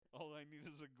I need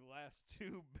is a glass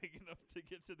tube big enough to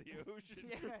get to the ocean.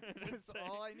 Yeah, that's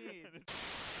all I need.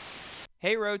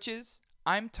 Hey Roaches,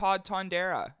 I'm Todd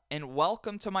Tondera, and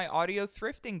welcome to my audio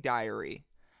thrifting diary.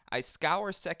 I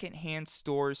scour secondhand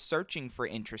stores searching for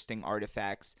interesting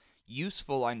artifacts,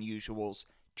 useful unusuals,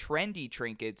 trendy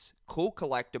trinkets, cool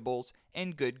collectibles,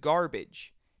 and good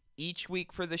garbage. Each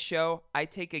week for the show, I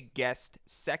take a guest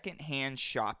secondhand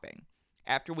shopping.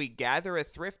 After we gather a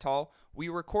thrift haul, we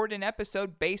record an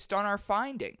episode based on our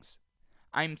findings.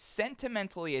 I'm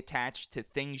sentimentally attached to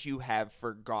things you have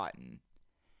forgotten.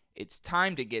 It's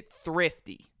time to get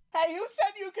thrifty. Hey, who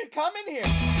said you could come in here?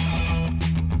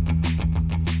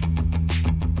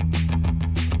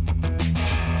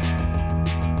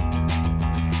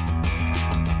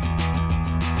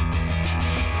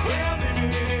 Well, I'm living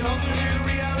in an alternate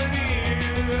reality.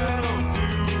 I don't do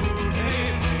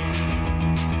anything.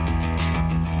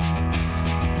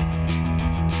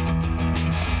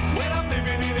 When I'm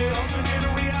living in an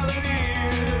alternate reality,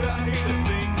 I hate to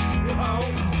think I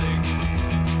only sing.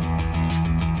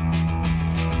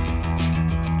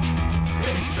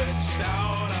 Stretched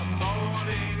out, I'm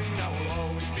mourning, I will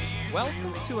always be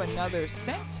Welcome to another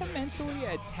sentimentally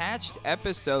attached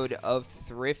episode of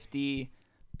Thrifty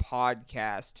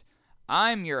Podcast.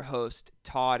 I'm your host,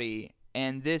 Toddy,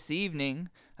 and this evening,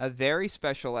 a very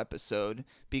special episode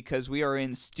because we are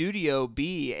in Studio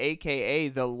B, aka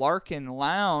the Larkin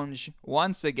Lounge,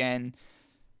 once again.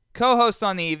 Co-host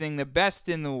on the evening, the best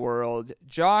in the world,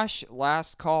 Josh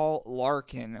Last Call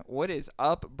Larkin. What is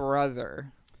up,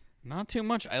 brother? Not too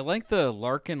much. I like the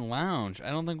Larkin Lounge. I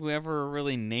don't think we ever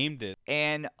really named it.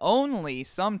 And only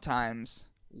sometimes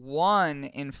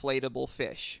one inflatable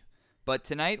fish. But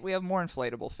tonight we have more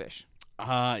inflatable fish.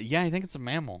 Yeah, I think it's a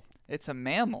mammal. It's a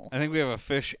mammal. I think we have a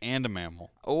fish and a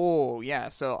mammal. Oh, yeah.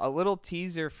 So a little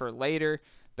teaser for later.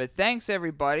 But thanks,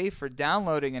 everybody, for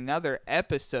downloading another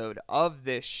episode of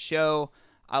this show.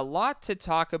 A lot to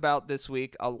talk about this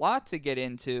week. A lot to get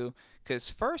into.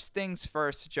 Because first things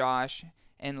first, Josh,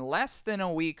 in less than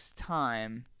a week's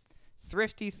time,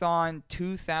 Thrifty-thon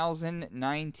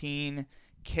 2019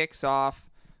 kicks off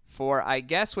for, I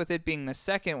guess with it being the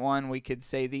second one, we could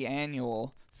say the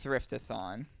annual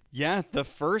Thriftathon. Yeah, the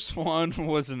first one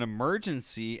was an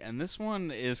emergency, and this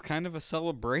one is kind of a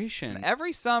celebration.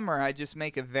 Every summer, I just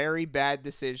make a very bad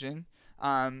decision.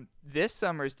 This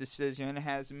summer's decision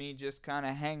has me just kind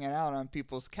of hanging out on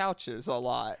people's couches a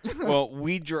lot. Well,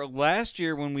 last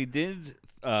year when we did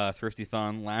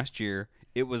Thrifty-thon last year,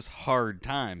 it was hard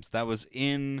times. That was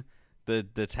in the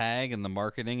tag and the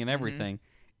marketing and everything.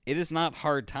 It is not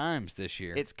hard times this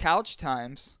year. It's couch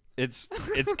times. It's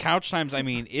couch times. I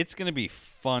mean, it's going to be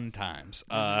fun times.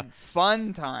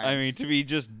 Fun times. I mean, to be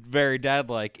just very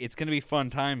dad-like, it's going to be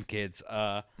fun time, kids.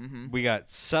 We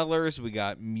got sellers, we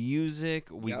got music,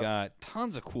 we got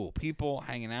tons of cool people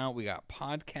hanging out. We got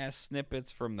podcast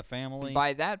snippets from the family.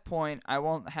 By that point, I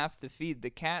won't have to feed the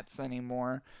cats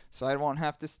anymore, so I won't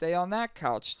have to stay on that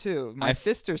couch, too. My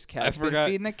sister's cat's been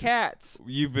feeding the cats.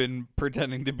 You've been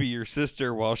pretending to be your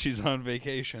sister while she's on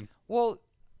vacation. Well,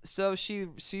 so she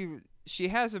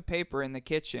has a paper in the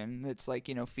kitchen that's like,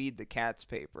 feed the cats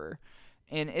paper.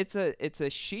 And it's a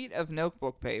sheet of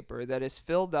notebook paper that is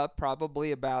filled up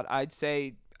probably about, I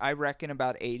reckon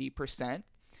about 80%.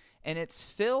 And it's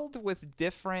filled with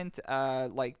different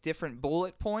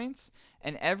bullet points,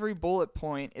 and every bullet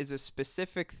point is a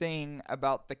specific thing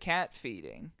about the cat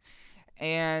feeding.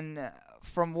 And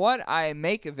from what I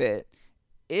make of it,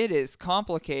 it is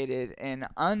complicated and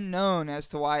unknown as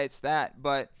to why it's that,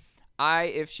 but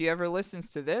if she ever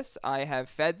listens to this, I have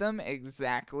fed them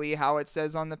exactly how it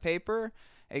says on the paper,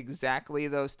 exactly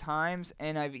those times,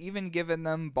 and I've even given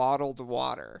them bottled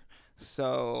water.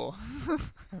 So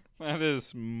that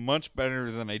is much better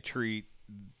than I treat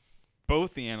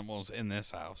both the animals in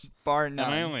this house. Bar none.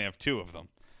 And I only have 2 of them.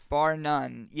 Bar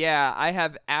none. Yeah, I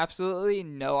have absolutely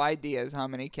no ideas how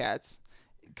many cats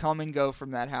come and go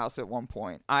from that house at one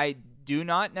point. I do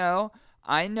not know.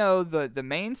 I know the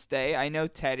mainstay. I know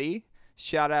Teddy.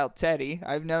 Shout out Teddy.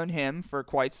 I've known him for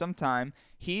quite some time.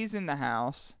 He's in the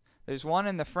house. There's one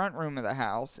in the front room of the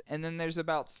house, and then there's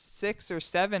about 6 or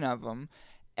 7 of them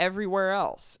everywhere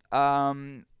else.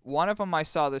 One of them I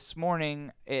saw this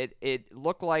morning. It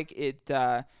looked like it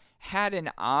had an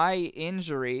eye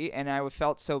injury, and I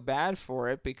felt so bad for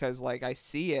it because, like, I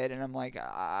see it, and I'm like,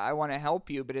 I want to help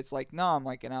you, but it's like, no, I'm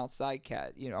like an outside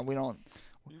cat. We don't.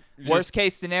 Worst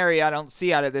case scenario, I don't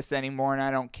see out of this anymore, and I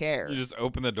don't care. You just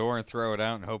open the door and throw it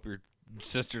out and hope your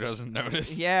sister doesn't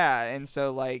notice. Yeah, and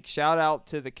so, like, shout out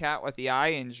to the cat with the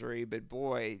eye injury, but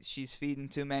boy, she's feeding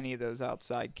too many of those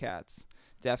outside cats.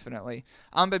 definitely.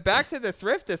 But back to the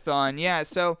Thriftathon. Yeah,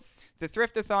 so the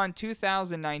Thriftathon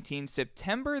 2019,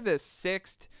 September the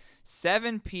 6th,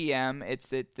 7 p.m.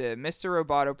 It's at the Mr.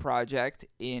 Roboto Project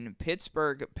in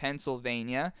Pittsburgh,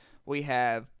 Pennsylvania. We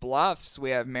have Bluffs,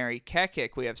 we have Mary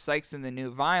Kekik, we have Sykes and the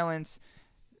New Violence,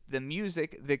 the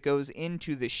music that goes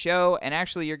into the show, and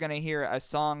actually you're going to hear a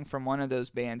song from one of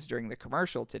those bands during the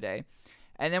commercial today.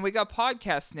 And then we got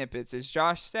podcast snippets. As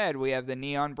Josh said, we have the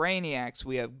Neon Brainiacs,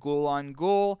 we have Ghoul on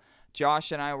Ghoul.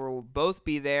 Josh and I will both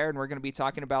be there, and we're going to be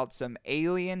talking about some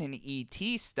Alien and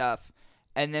E.T. stuff.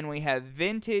 And then we have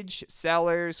Vintage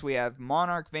Sellers, we have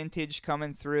Monarch Vintage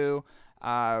coming through,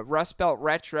 Rust Belt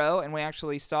Retro, and we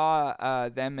actually saw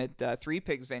them at Three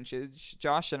Pigs Vintage.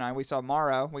 Josh and I, we saw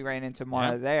Mara. We ran into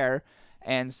Mara there.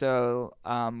 And so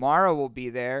Mara will be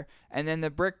there. And then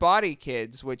the Brick Body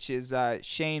Kids, which is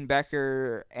Shane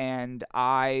Becker and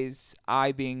I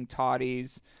being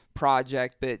Toddy's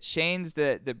project. But Shane's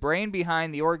the brain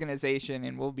behind the organization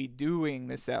and will be doing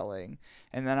the selling.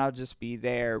 And then I'll just be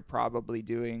there probably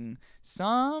doing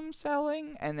some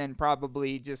selling and then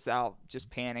probably just out just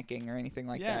panicking or anything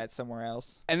like that somewhere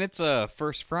else. And it's a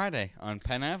First Friday on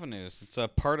Penn Avenue. It's a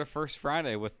part of First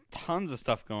Friday with tons of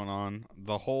stuff going on.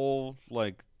 The whole,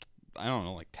 like, I don't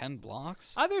know, like 10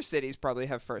 blocks? Other cities probably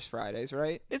have First Fridays,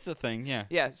 right? It's a thing, yeah.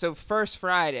 Yeah, so First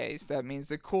Fridays, that means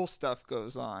the cool stuff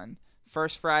goes on.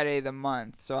 First Friday of the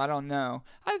month, so I don't know.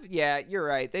 Yeah, you're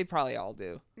right. They probably all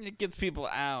do. It gets people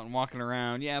out and walking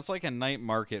around. Yeah, it's like a night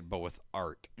market, but with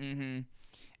art. Mm-hmm.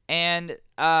 And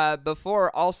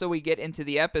before also we get into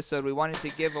the episode, we wanted to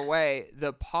give away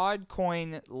the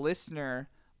Podcoin Listener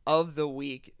of the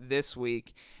Week this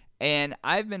week. And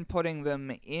I've been putting them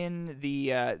in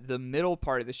the middle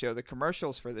part of the show, the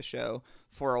commercials for the show,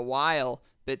 for a while.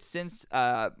 But since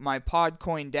my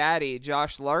Podcoin daddy,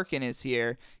 Josh Larkin, is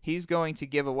here, he's going to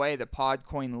give away the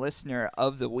Podcoin Listener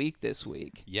of the Week this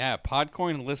week. Yeah,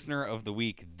 Podcoin Listener of the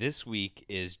Week this week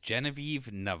is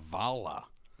Genevieve Navala.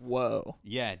 Whoa.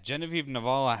 Yeah, Genevieve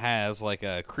Navala has like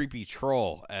a creepy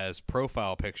troll as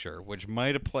profile picture, which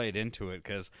might have played into it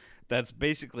because that's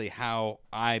basically how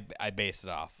I base it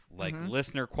off. Like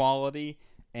listener quality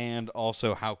and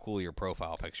also how cool your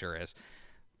profile picture is.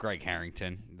 Greg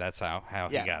Harrington, that's how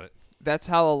he got it. That's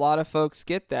how a lot of folks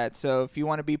get that. So if you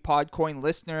want to be Podcoin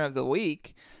Listener of the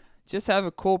Week, just have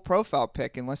a cool profile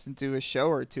pic and listen to a show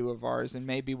or two of ours, and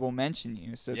maybe we'll mention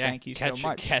you. So thank you so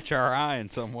much. Catch our eye in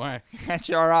some way.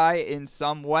 Catch our eye in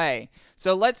some way.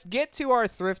 So let's get to our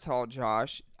thrift haul,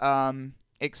 Josh.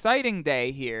 Exciting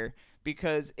day here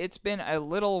because it's been a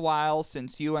little while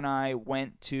since you and I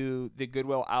went to the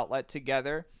Goodwill outlet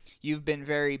together. You've been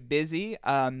very busy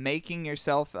making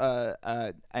yourself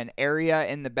an area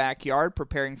in the backyard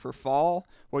preparing for fall,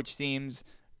 which seems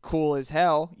cool as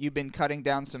hell. You've been cutting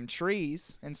down some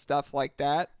trees and stuff like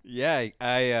that. Yeah,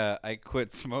 I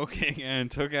quit smoking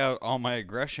and took out all my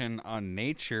aggression on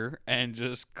nature and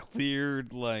just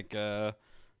cleared like I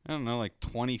don't know, like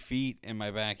 20 feet in my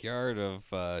backyard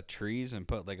of trees and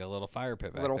put like a little fire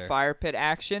pit back there. Little fire pit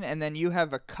action, and then you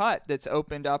have a cut that's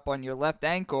opened up on your left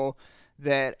ankle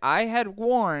that I had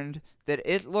warned that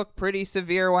it looked pretty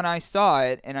severe when I saw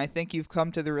it, and I think you've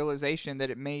come to the realization that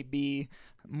it may be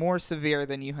more severe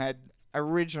than you had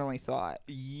originally thought.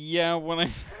 Yeah, when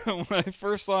I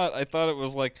first saw it, I thought it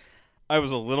was like I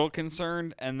was a little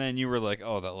concerned, and then you were like,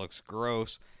 "Oh, that looks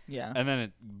gross." Yeah. And then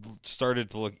it started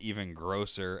to look even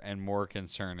grosser and more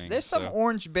concerning. There's some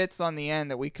orange bits on the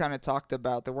end that we kind of talked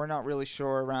about that we're not really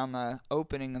sure around the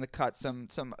opening of the cut. Some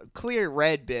clear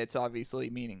red bits, obviously,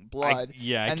 meaning blood.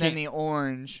 And then the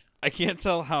orange. I can't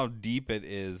tell how deep it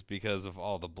is because of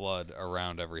all the blood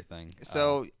around everything.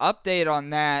 So update on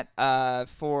that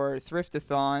for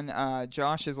Thriftathon.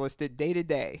 Josh has listed day to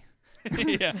day.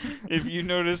 Yeah, if you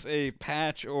notice a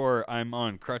patch or I'm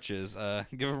on crutches,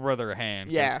 give a brother a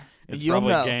hand. Yeah, it's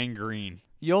probably gangrene.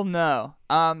 You'll know.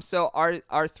 So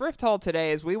our thrift haul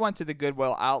today, as we went to the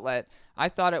Goodwill outlet, I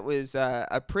thought it was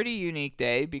a pretty unique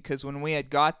day because when we had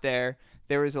got there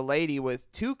was a lady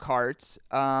with 2 carts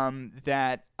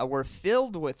that were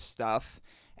filled with stuff,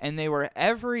 and they were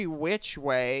every which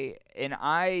way, and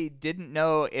I didn't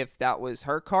know if that was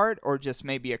her cart or just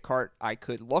maybe a cart I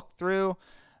could look through.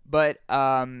 But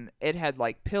it had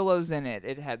like pillows in it.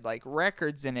 It had like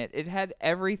records in it. It had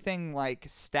everything like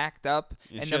stacked up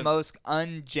in the most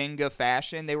un-Jenga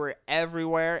fashion. They were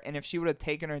everywhere. And if she would have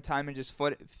taken her time and just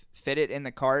fit it in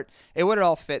the cart, it would have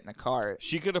all fit in the cart.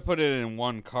 She could have put it in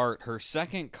one cart. Her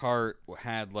second cart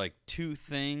had like 2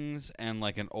 things and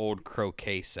like an old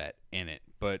croquet set in it.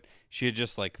 But she had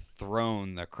just like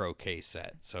thrown the croquet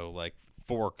set. So like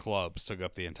 4 clubs took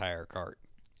up the entire cart.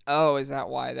 Oh, is that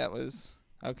why that was...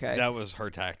 Okay. That was her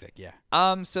tactic, yeah.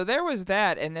 So there was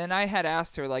that, and then I had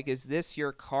asked her, like, is this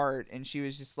your cart? And she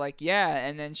was just like, yeah,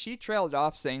 and then she trailed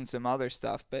off saying some other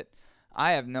stuff, but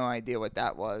I have no idea what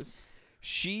that was.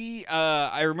 She,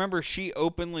 I remember she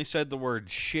openly said the word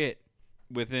shit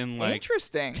within, like,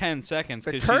 Interesting. 10 seconds.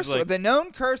 The 'cause curse, she's like, the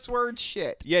known curse word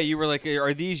shit. yeah, you were like,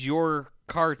 are these your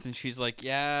carts? And she's like,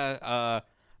 yeah,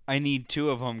 I need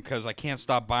 2 of them because I can't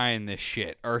stop buying this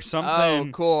shit. Or something. Oh,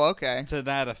 cool, okay. To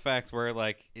that effect, where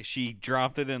like she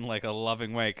dropped it in like a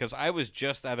loving way, because I was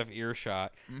just out of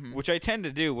earshot, which I tend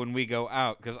to do when we go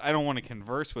out, because I don't want to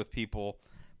converse with people,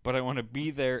 but I want to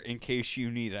be there in case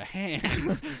you need a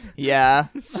hand. Yeah.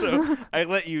 So I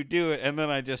let you do it, and then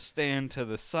I just stand to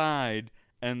the side,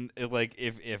 and it, like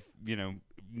if you know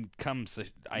comes,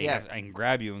 I can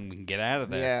grab you and we can get out of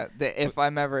there. Yeah, if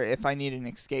I need an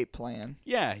escape plan.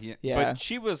 Yeah. Yeah. But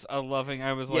she was a loving.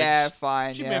 I was like, Yeah,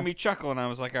 fine. She yeah. made me chuckle, and I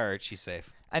was like, all right, she's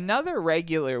safe. Another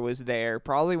regular was there,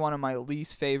 probably one of my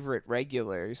least favorite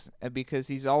regulars, because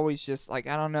he's always just like,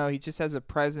 I don't know, he just has a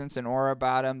presence and aura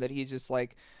about him that he's just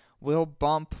like, will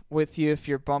bump with you if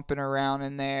you're bumping around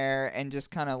in there, and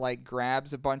just kind of like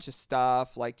grabs a bunch of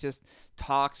stuff, like just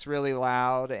talks really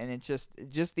loud, and it's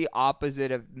just the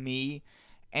opposite of me.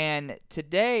 And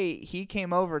today he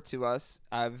came over to us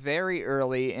very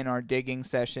early in our digging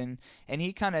session, and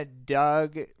he kind of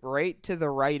dug right to the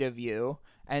right of you,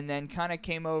 and then kind of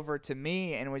came over to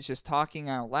me and was just talking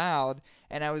out loud.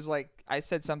 And I was like, I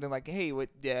said something like, hey, what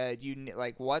do you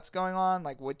like, what's going on,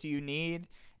 like, what do you need?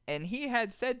 And he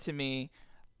had said to me,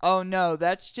 oh no,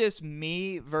 that's just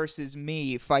me versus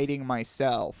me fighting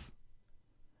myself.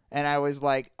 And I was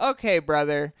like, okay,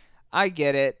 brother, I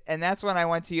get it. And that's when I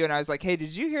went to you and I was like, hey,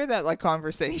 did you hear that like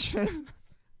conversation?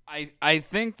 I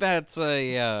think that's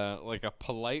a like a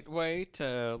polite way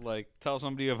to like tell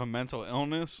somebody you have a mental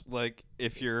illness. Like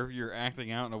if you're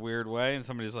acting out in a weird way and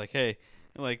somebody's like, hey,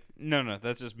 you're like, no,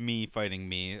 that's just me fighting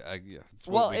me. It's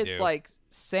what we do. Like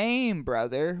same,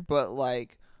 brother, but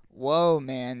like, whoa,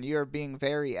 man, you're being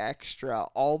very extra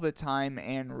all the time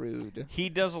and rude. He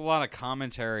does a lot of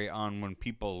commentary on when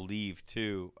people leave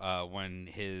too, when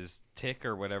his tick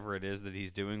or whatever it is that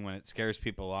he's doing, when it scares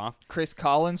people off. Chris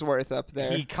Collinsworth up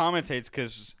there. He commentates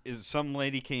because some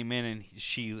lady came in and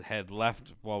she had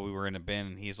left while we were in a bin,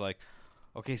 and he's like,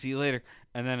 okay, see you later.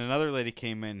 And then another lady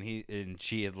came in, and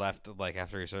she had left like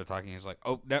after he started talking. He's like,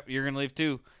 oh, no, you're gonna leave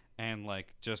too. And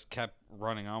like just kept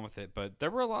running on with it, but there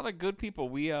were a lot of good people.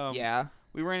 We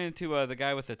ran into the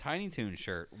guy with the Tiny Toon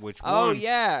shirt, which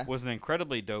was an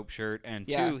incredibly dope shirt, and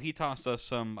 2, he tossed us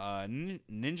some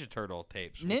Ninja Turtle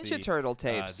tapes. Turtle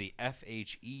tapes, the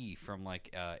FHE from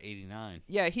like '89.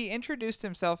 Yeah, he introduced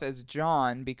himself as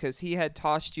John because he had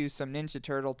tossed you some Ninja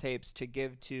Turtle tapes to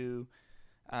give to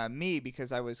me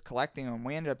because I was collecting them.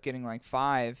 We ended up getting like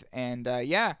 5, and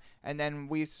and then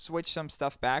we switched some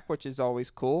stuff back, which is always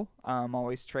cool.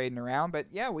 Always trading around, but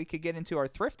yeah, we could get into our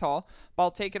thrift haul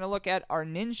while taking a look at our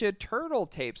Ninja Turtle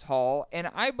tapes haul, and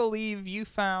I believe you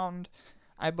found,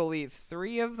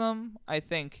 3 of them. I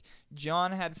think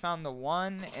John had found the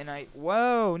one, and I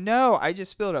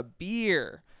just spilled a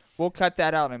beer. We'll cut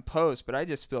that out in post, but I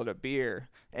just spilled a beer,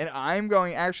 and I'm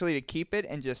going actually to keep it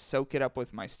and just soak it up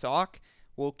with my sock.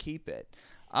 We'll keep it.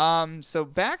 So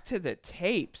back to the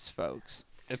tapes, folks.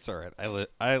 It's all right.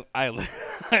 I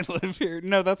live here.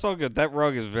 No, that's all good. That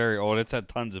rug is very old. It's had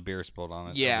tons of beer spilled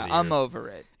on it. Yeah, I'm over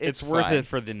it. It's worth it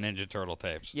for the Ninja Turtle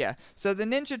tapes. Yeah. So the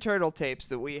Ninja Turtle tapes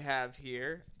that we have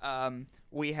here,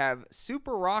 we have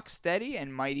Super Rock Steady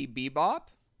and Mighty Bebop.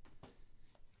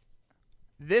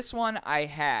 This one I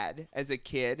had as a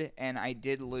kid, and I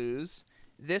did lose.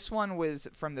 This one was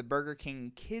from the Burger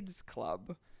King Kids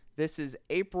Club. This is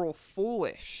April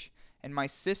Foolish, and my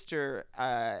sister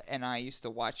and I used to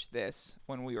watch this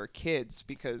when we were kids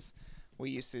because we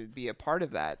used to be a part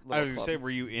of that. I was going to say, were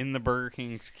you in the Burger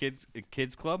King's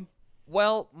Kids Club?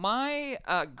 Well, my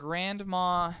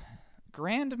grandma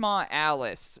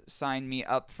Alice signed me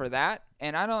up for that,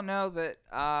 and I don't know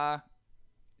that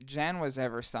Jen was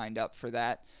ever signed up for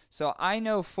that. So I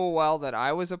know full well that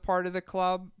I was a part of the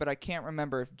club, but I can't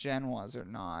remember if Jen was or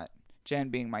not. Jen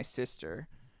being my sister.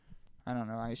 I don't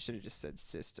know. I should have just said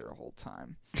sister the whole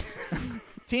time.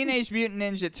 Teenage Mutant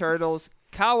Ninja Turtles,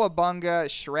 Cowabunga,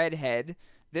 Shredhead.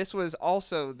 This was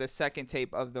also the second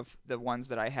tape of the ones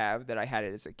that I have that I had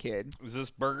it as a kid. Was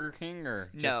this Burger King or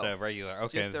just a regular?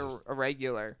 Okay, just a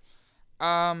regular.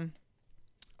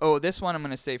 This one I'm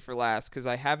going to save for last because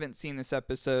I haven't seen this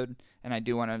episode and I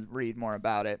do want to read more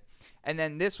about it. And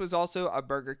then this was also a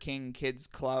Burger King Kids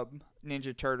Club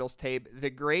Ninja Turtles tape, The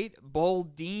Great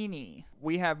Boldini.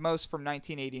 We have most from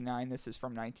 1989. This is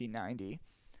from 1990.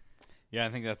 Yeah, I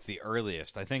think that's the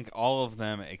earliest. I think all of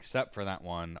them, except for that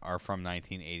one, are from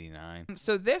 1989.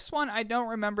 So this one, I don't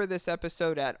remember this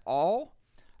episode at all.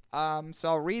 So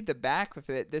I'll read the back of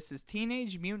it. This is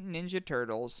Teenage Mutant Ninja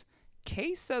Turtles,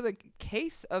 Case of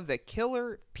the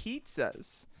Killer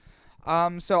Pizzas.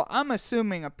 So I'm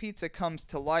assuming a pizza comes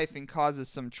to life and causes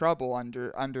some trouble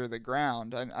under the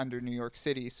ground, under New York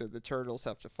City, so the turtles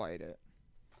have to fight it.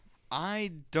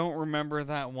 I don't remember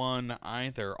that one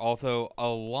either, although a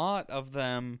lot of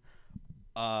them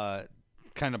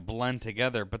kind of blend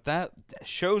together, but that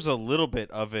shows a little bit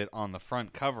of it on the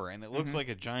front cover, and it looks like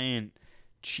a giant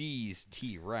cheese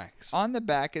T-Rex. On the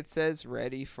back it says,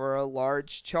 "Ready for a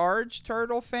large charge,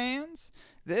 Turtle fans?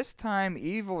 This time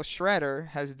Evil Shredder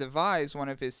has devised one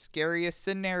of his scariest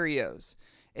scenarios.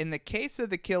 In the case of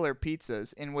the Killer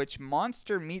Pizzas, in which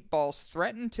monster meatballs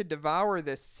threaten to devour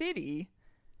the city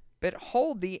but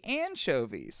hold the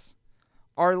anchovies.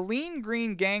 Our lean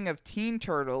green gang of teen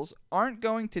turtles aren't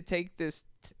going to take this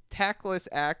tactless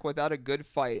act without a good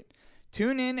fight.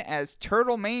 Tune in as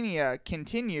Turtle Mania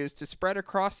continues to spread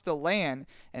across the land,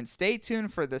 and stay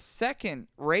tuned for the second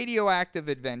radioactive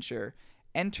adventure,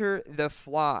 Enter the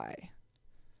Fly."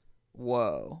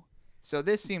 Whoa. So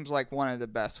this seems like one of the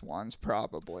best ones,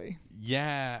 probably.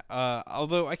 Yeah,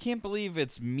 although I can't believe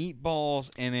it's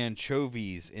meatballs and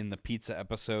anchovies in the pizza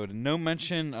episode. No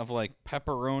mention of, like,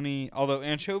 pepperoni, although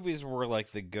anchovies were,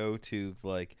 like, the go-to,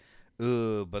 like,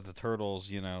 but the turtles,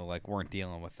 like, weren't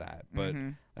dealing with that. But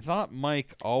I thought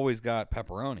Mike always got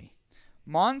pepperoni.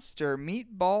 Monster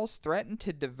meatballs threaten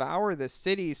to devour the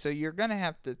city, so you're going to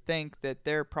have to think that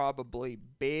they're probably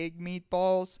big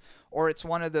meatballs, or it's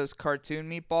one of those cartoon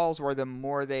meatballs where the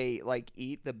more they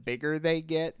eat, the bigger they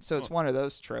get. So it's one of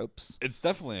those tropes. It's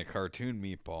definitely a cartoon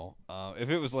meatball. If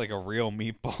it was like a real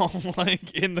meatball,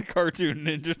 like in the cartoon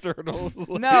Ninja Turtles.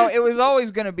 No, it was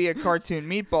always going to be a cartoon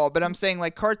meatball, but I'm saying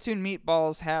cartoon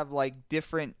meatballs have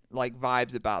different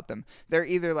vibes about them. They're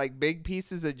either big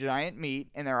pieces of giant meat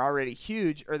and they're already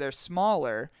huge, or they're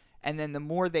smaller, and then the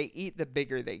more they eat, the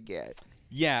bigger they get.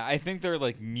 Yeah, I think they're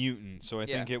mutant, so I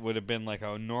think it would have been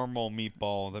a normal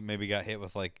meatball that maybe got hit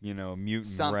with a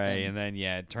mutant ray, and then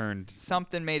it turned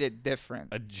something made it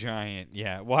different. A giant,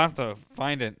 we'll have to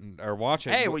find it or watch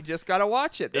it. Hey, we just gotta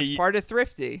watch it. That's part of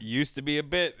Thrifty. Used to be a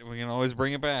bit. We can always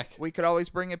bring it back. We could always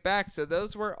bring it back. So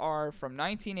those were our from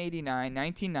 1989,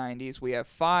 1990s. We have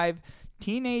 5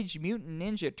 Teenage Mutant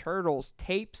Ninja Turtles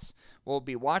tapes we'll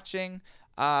be watching.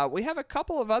 We have a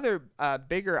couple of other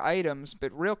bigger items,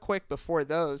 but real quick before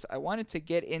those, I wanted to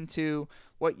get into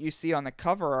what you see on the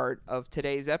cover art of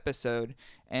today's episode,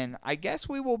 and I guess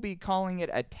we will be calling it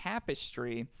a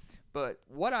tapestry, but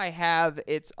what I have,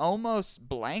 it's almost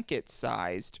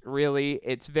blanket-sized, really.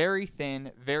 It's very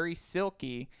thin, very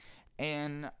silky,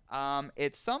 and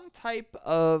it's some type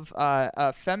of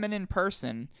a feminine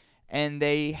person, and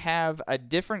they have a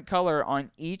different color on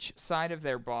each side of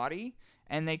their body,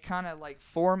 and they kind of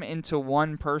form into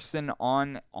one person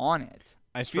on it.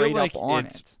 I feel like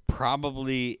it's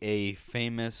probably a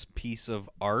famous piece of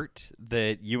art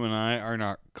that you and I are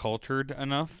not cultured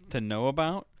enough to know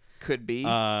about. Could be.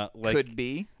 Could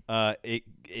be.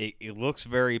 It looks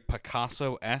very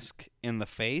Picasso-esque in the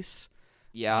face.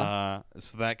 Yeah.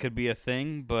 So that could be a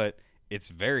thing, but it's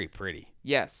very pretty.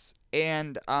 Yes,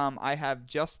 and I have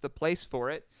just the place for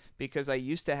it because I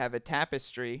used to have a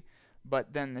tapestry.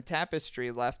 But then the tapestry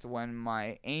left when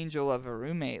my angel of a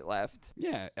roommate left.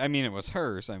 Yeah, I mean, it was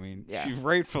hers. I mean, yeah. She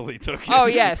rightfully took it. Oh,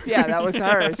 yes, that was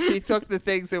hers. She took the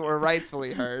things that were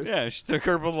rightfully hers. Yeah, she took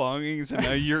her belongings, and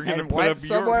now you're going to put up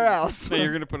somewhere else. Now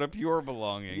you're going to put up your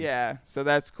belongings. Yeah, so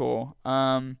that's cool.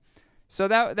 So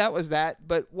that was that.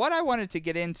 But what I wanted to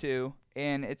get into,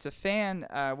 and it's a fan,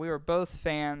 we were both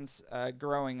fans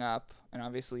growing up, and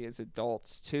obviously as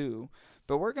adults too,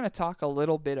 but we're going to talk a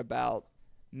little bit about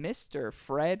Mr.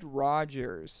 Fred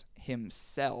Rogers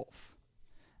himself.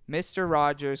 Mr.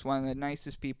 Rogers, one of the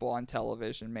nicest people on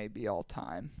television, maybe all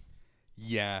time.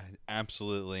 Yeah,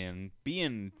 absolutely. And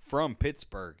being from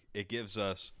Pittsburgh, it gives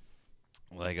us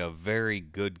a very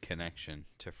good connection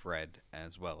to Fred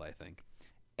as well, I think.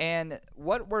 And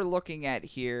what we're looking at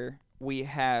here, we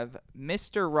have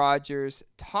Mr. Rogers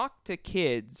Talk to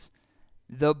Kids,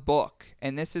 the book.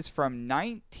 And this is from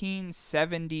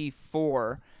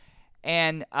 1974.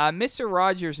 And Mr.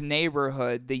 Rogers'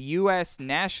 Neighborhood, the U.S.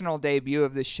 national debut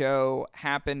of the show,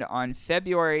 happened on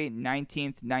February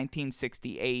 19th,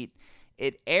 1968.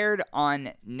 It aired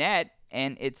on NET,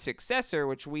 and its successor,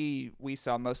 which we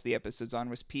saw most of the episodes on,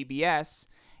 was PBS,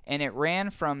 and it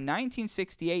ran from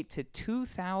 1968 to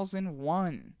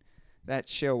 2001. That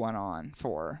show went on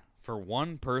for. For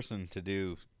one person to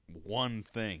do one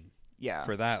thing. Yeah.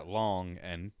 for that long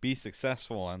and be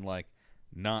successful and like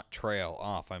not trail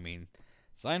off. I mean,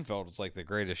 Seinfeld was like the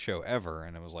greatest show ever,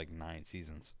 and it was like 9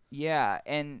 seasons. Yeah,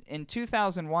 and in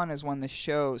 2001 is when the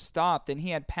show stopped, and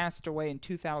he had passed away in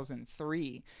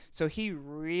 2003. So he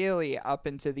really, up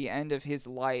into the end of his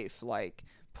life, like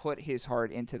put his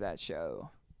heart into that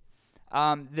show.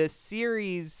 The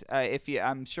series,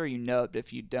 I'm sure you know it, but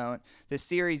if you don't, the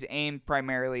series aimed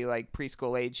primarily like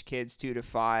preschool age kids 2 to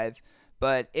 5,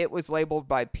 but it was labeled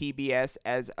by PBS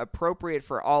as appropriate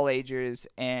for all ages,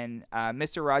 and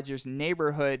Mr. Rogers'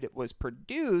 Neighborhood was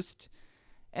produced,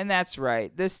 and that's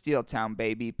right, the Steeltown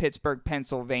baby, Pittsburgh,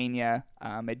 Pennsylvania,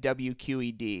 at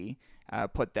WQED.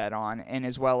 Put that on, and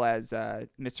as well as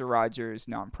Mr. Rogers'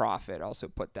 nonprofit also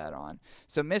put that on.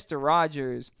 So Mr.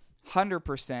 Rogers,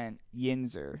 100%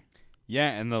 Yinzer.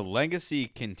 Yeah, and the legacy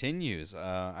continues.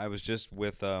 I was just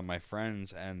with my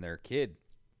friends and their kid,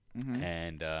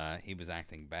 and he was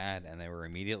acting bad, and they were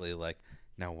immediately like,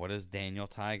 now what does Daniel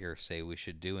Tiger say we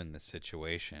should do in this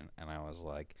situation? And I was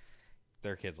like,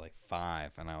 their kid's like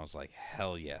 5, and I was like,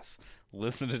 hell yes.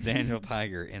 Listen to Daniel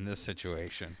Tiger in this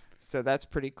situation. So that's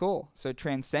pretty cool. So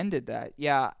transcended that.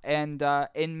 Yeah, and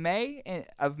in May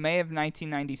of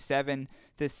 1997,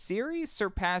 the series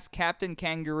surpassed Captain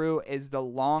Kangaroo as the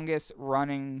longest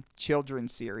running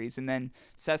children's series, and then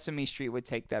Sesame Street would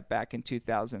take that back in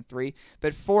 2003.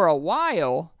 But for a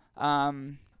while,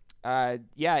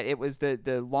 it was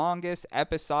the longest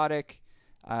episodic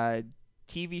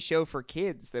TV show for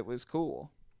kids that was cool.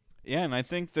 Yeah, and I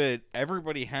think that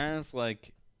everybody has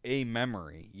like a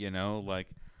memory, you know, like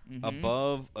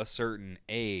above a certain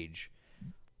age,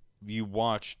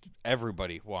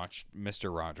 everybody watched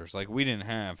Mr. Rogers. Like, we didn't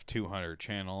have 200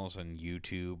 channels and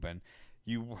YouTube, and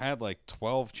you had like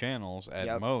 12 channels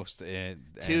at most.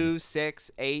 2,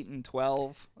 6, 8, and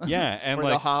 12. Yeah, and were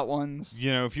like the hot ones.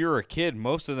 You know, if you're a kid,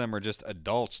 most of them are just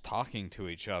adults talking to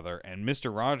each other, and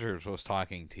Mr. Rogers was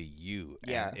talking to you.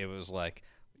 Yeah. And it was like,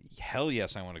 hell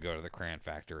yes, I want to go to the Crayon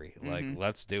Factory. Like,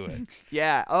 let's do it.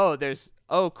 Yeah.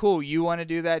 Oh, cool. You want to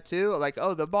do that too? Like,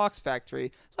 the box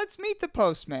factory. Let's meet the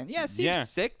postman. Yeah, seems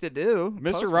sick to do.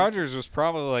 Mr. Postman. Rogers was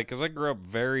probably like, because I grew up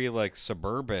very like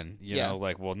suburban, you Yeah. know,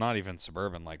 like, well, not even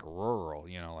suburban, like rural,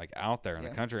 you know, like out there in the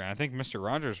country. And I think Mr.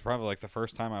 Rogers was probably like the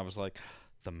first time I was like,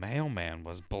 the mailman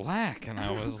was black. And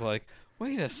I was like,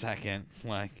 wait a second.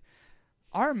 Like,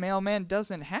 our mailman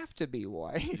doesn't have to be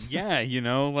white. yeah, you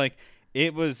know, like,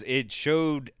 it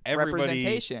showed everybody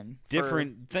representation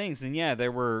different things. And yeah, there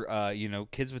were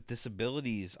kids with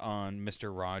disabilities on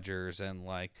Mr. Rogers, and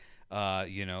like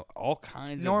all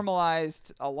kinds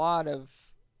normalized a lot of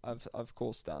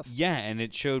cool stuff. Yeah, and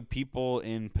it showed people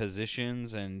in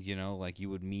positions, and like you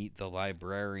would meet the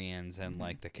librarians and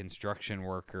like the construction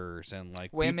workers and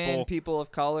like women, people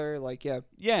of color, like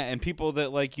yeah, and people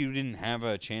that like you didn't have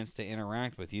a chance to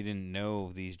interact with. You didn't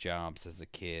know these jobs as a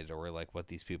kid, or like what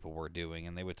these people were doing,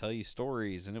 and they would tell you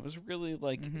stories, and it was really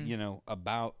like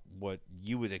about what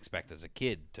you would expect as a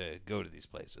kid to go to these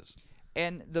places.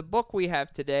 And the book we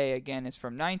have today, again, is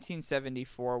from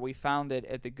 1974. We found it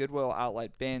at the Goodwill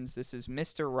Outlet bins. This is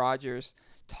Mr. Rogers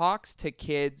Talks to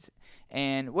Kids.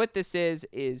 And what this is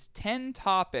 10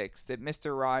 topics that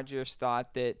Mr. Rogers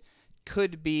thought that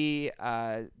could be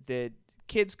that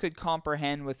kids could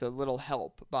comprehend with a little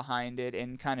help behind it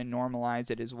and kind of normalize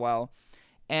it as well.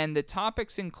 And the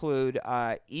topics include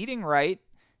eating right,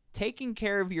 taking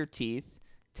care of your teeth,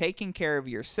 taking care of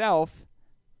yourself,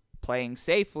 playing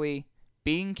safely,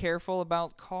 being careful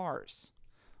about cars,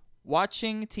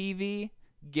 watching TV,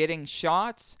 getting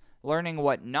shots, learning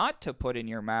what not to put in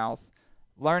your mouth,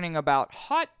 learning about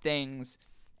hot things,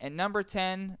 and number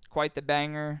 10, quite the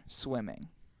banger, swimming.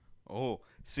 Oh,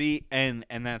 see, and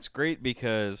that's great,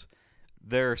 because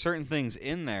there are certain things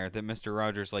in there that Mr.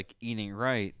 Rogers, like eating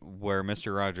right, where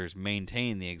Mr. Rogers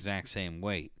maintained the exact same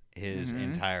weight his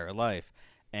entire life.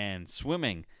 And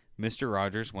swimming, Mr.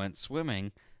 Rogers went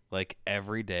swimming like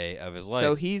every day of his life.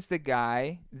 So he's the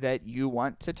guy that you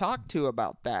want to talk to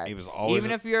about that. He was always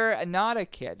even if you're not a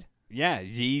kid. Yeah,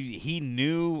 he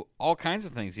knew all kinds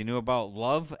of things. He knew about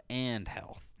love and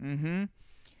health. Mm-hmm.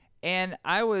 And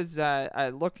I was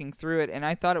looking through it, and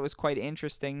I thought it was quite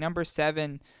interesting. Number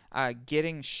 7,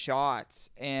 getting shots.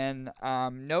 And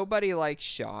nobody likes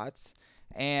shots.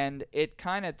 And it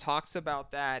kind of talks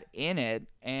about that in it.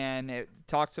 And it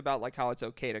talks about like how it's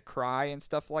okay to cry and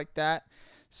stuff like that.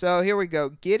 So here we go.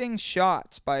 Getting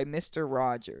Shots by Mr.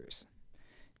 Rogers.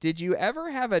 Did you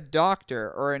ever have a doctor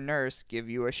or a nurse give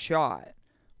you a shot?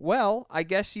 Well, I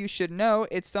guess you should know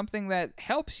it's something that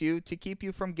helps you to keep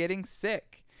you from getting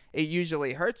sick. It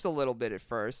usually hurts a little bit at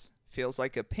first, feels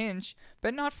like a pinch,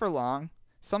 but not for long.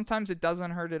 Sometimes it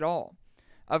doesn't hurt at all.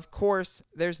 Of course,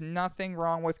 there's nothing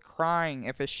wrong with crying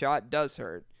if a shot does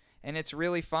hurt. And it's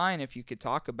really fine if you could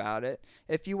talk about it.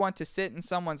 If you want to sit in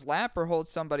someone's lap or hold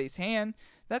somebody's hand,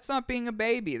 that's not being a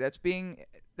baby. That's being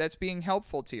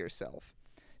helpful to yourself.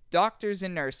 Doctors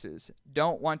and nurses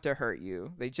don't want to hurt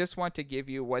you. They just want to give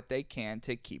you what they can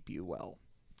to keep you well.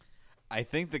 I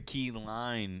think the key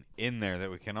line in there that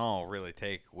we can all really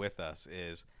take with us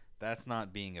is, that's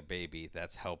not being a baby,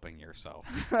 that's helping yourself.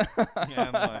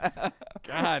 And like,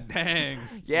 God dang.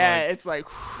 Yeah, like, it's like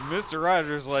Mr.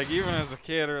 Rogers, like, even as a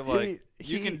kid, or like,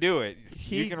 you can do it.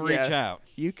 You can reach out.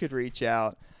 You could reach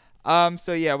out.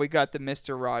 So yeah, we got the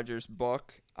Mr. Rogers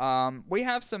book. We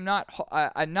have some not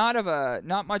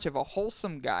much of a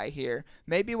wholesome guy here.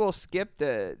 Maybe we'll skip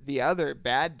the other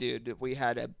bad dude that we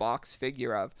had a box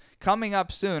figure of. Coming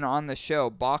up soon on the show,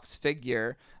 box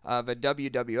figure of a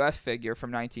WWF figure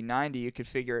from 1990. You could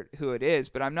figure who it is,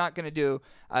 but I'm not going to do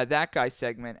that guy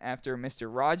segment after Mr.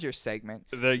 Rogers segment.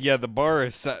 The bar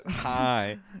is set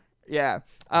high. Yeah.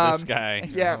 This guy.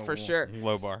 Yeah, for sure.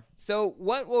 Low bar. So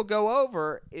what we'll go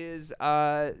over is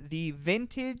the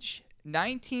vintage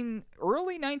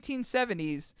early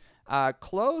 1970s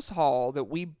clothes haul that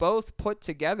we both put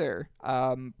together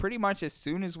pretty much as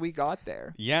soon as we got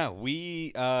there. Yeah,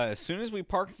 we as soon as we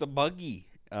parked the buggy,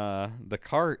 the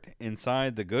cart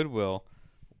inside the Goodwill,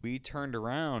 we turned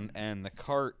around and the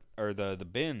cart, or the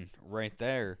bin right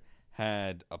there,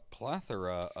 had a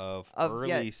plethora of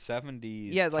early 70s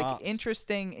Yeah, like tops.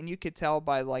 interesting, and you could tell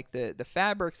by like the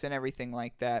fabrics and everything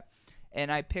like that. And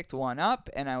I picked one up,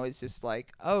 and I was just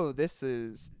like, oh, this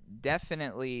is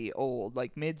definitely old,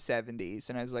 like mid-70s.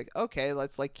 And I was like, okay,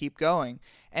 let's like keep going.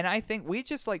 And I think we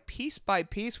just like piece by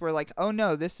piece were like, oh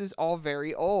no, this is all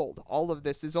very old. All of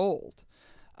this is old.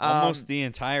 Almost the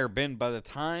entire bin. By the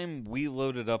time we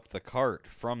loaded up the cart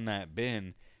from that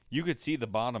bin, you could see the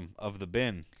bottom of the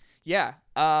bin. Yeah,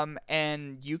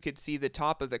 and you could see the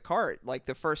top of the cart. Like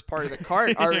the first part of the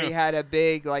cart already had a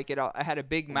big, like it had a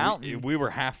big mountain. We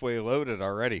were halfway loaded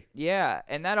already. Yeah,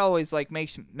 and that always like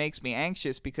makes me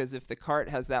anxious, because if the cart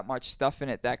has that much stuff in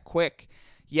it that quick,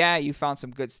 yeah, you found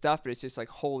some good stuff, but it's just like,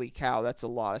 holy cow, that's a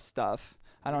lot of stuff.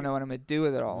 I don't know what I'm gonna do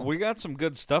with it all. We got some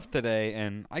good stuff today,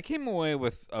 and I came away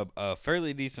with a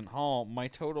fairly decent haul. My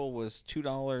total was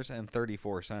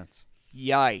 $2.34.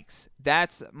 Yikes!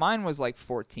 Mine was like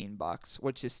 $14,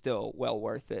 which is still well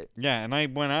worth it. Yeah, and I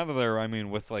went out of there, I mean,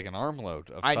 with like an armload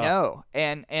of stuff. I know,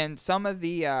 and some of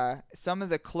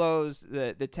the clothes,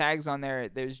 the tags on there.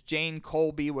 There's Jane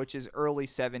Colby, which is early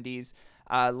 70s.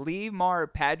 Lee Mar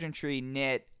Pageantry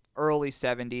knit, early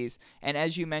 70s. And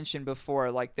as you mentioned before,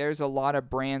 like there's a lot of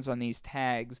brands on these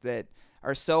tags that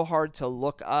are so hard to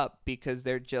look up because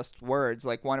they're just words.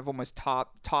 Like one of them was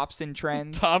tops and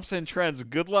trends. Tops and trends.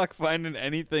 Good luck finding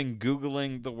anything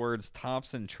Googling the words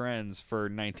tops and trends for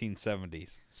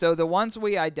 1970s. So the ones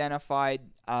we identified,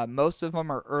 most of them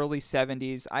are early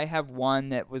 70s. I have one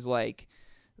that was like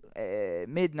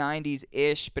mid 90s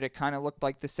ish, but it kind of looked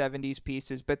like the 70s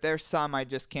pieces. But there's some I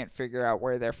just can't figure out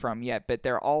where they're from yet, but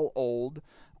they're all old.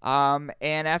 And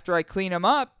after I clean them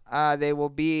up, they will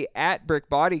be at Brick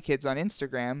Body Kids on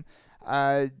Instagram.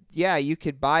 Yeah, you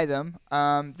could buy them.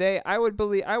 I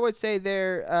would say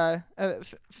they're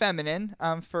feminine.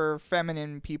 For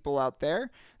feminine people out there,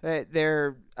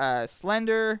 they're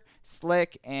slender,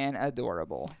 slick, and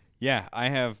adorable. Yeah, I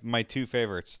have my two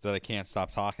favorites that I can't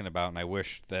stop talking about, and I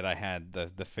wish that I had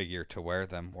the figure to wear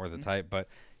them, or the type, but.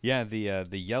 Yeah, the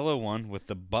yellow one with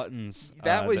the buttons.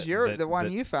 That was the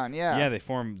one you found, yeah. Yeah,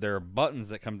 there are buttons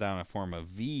that come down and form a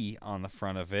V on the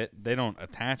front of it. They don't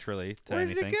attach really to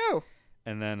anything. Where did it go?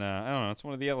 And then I don't know, it's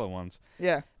one of the yellow ones.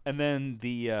 Yeah. And then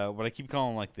the what I keep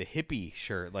calling like the hippie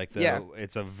shirt, like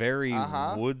it's a very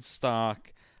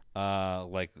Woodstock,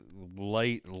 like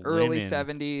light early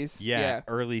linen. 70s. Yeah,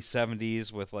 early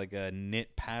 70s with like a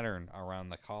knit pattern around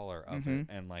the collar of it,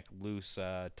 and like loose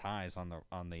ties on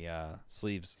the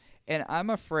sleeves. And I'm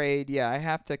afraid, I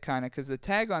have to kind of, because the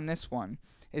tag on this one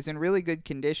is in really good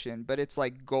condition, but it's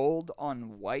like gold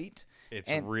on white. It's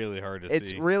really hard to see.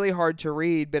 It's really hard to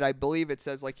read, but I believe it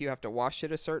says like you have to wash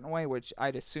it a certain way, which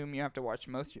I'd assume you have to wash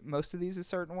most of these a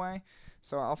certain way.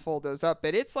 So I'll fold those up.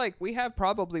 But it's like we have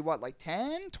probably, like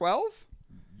 10, 12?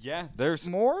 Yeah, there's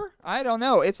more? I don't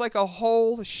know. It's like a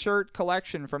whole shirt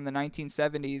collection from the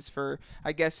 1970s for,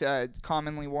 I guess,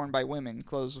 commonly worn by women,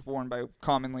 clothes worn by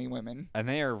commonly women. And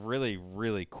they are really,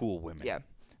 really cool women. Yeah.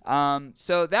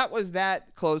 So that was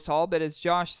that clothes haul. But as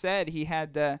Josh said, he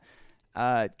had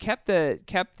kept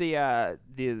the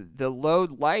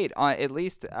load light on at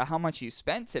least how much you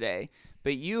spent today.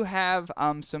 But you have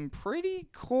some pretty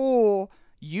cool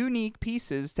unique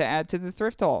pieces to add to the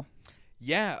thrift haul.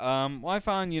 Yeah, well, I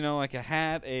found, like a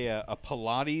hat, a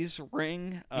Pilates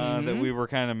ring that we were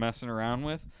kind of messing around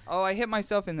with. Oh, I hit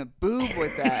myself in the boob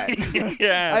with that.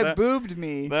 Yeah, I boobed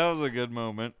me. that was a good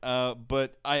moment.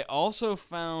 But I also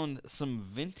found some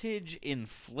vintage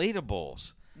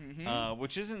inflatables,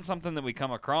 which isn't something that we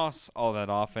come across all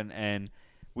that often, and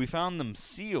we found them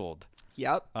sealed.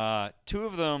 Yep. 2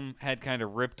 of them had kind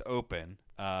of ripped open,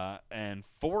 and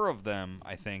 4 of them,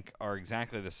 I think, are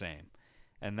exactly the same.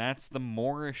 And that's the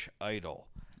Moorish idol,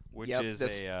 which is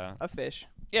a fish.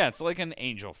 Yeah, it's like an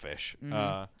angelfish.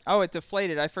 Oh, it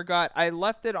deflated. I forgot. I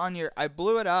left it on I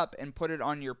blew it up and put it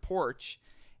on your porch.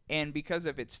 And because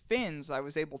of its fins, I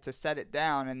was able to set it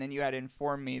down. And then you had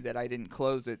informed me that I didn't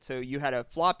close it. So you had a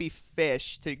floppy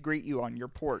fish to greet you on your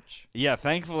porch. Yeah,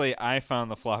 thankfully I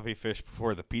found the floppy fish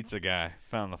before the pizza guy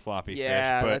found the floppy fish.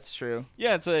 Yeah, But that's true.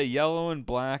 yeah, it's a yellow and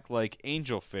black like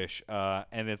angelfish,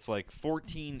 and it's like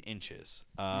 14 inches.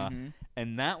 And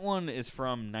that one is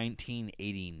from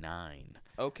 1989.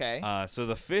 Okay. So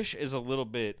the fish is a little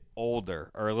bit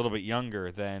older or a little bit younger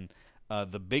than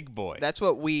the big boy. That's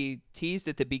what we teased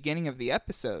at the beginning of the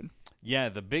episode. Yeah,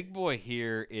 the big boy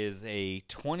here is a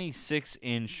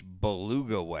 26-inch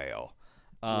beluga whale.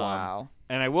 Wow.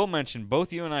 And I will mention,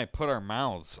 both you and I put our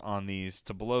mouths on these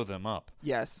to blow them up.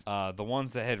 Yes. The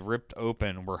ones that had ripped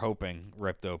open, we're hoping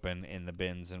ripped open in the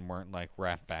bins and weren't like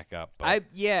wrapped back up. But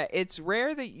Yeah, it's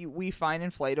rare that we find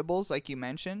inflatables like you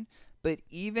mentioned, but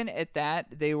even at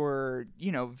that, they were,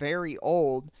 very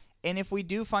old. And if we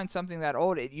do find something that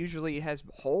old, it usually has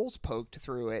holes poked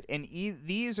through it. And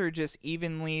these are just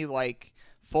evenly,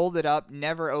 folded up,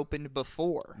 never opened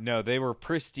before. No, they were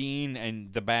pristine,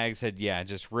 and the bags had,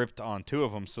 just ripped on 2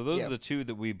 of them. So those are the 2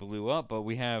 that we blew up. But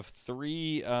we have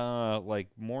 3,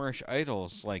 Moorish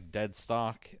idols, dead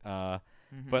stock. But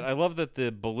I love that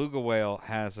the beluga whale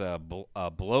has a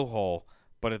blowhole,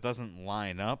 but it doesn't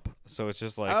line up, so it's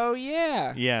just like oh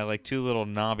yeah, 2 little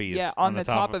knobbies. Yeah, on the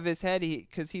top of his head,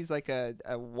 because he's like a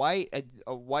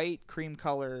white cream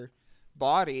color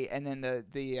body, and then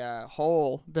the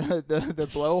hole, the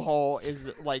blowhole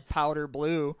is like powder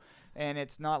blue, and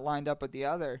it's not lined up with the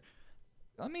other.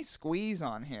 Let me squeeze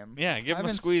on him. Yeah, give him a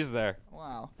squeeze there.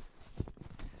 Wow.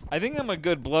 I think I'm a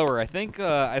good blower. I think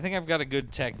I've got a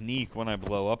good technique when I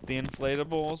blow up the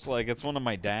inflatables. It's one of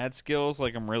my dad's skills.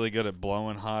 I'm really good at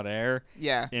blowing hot air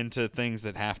into things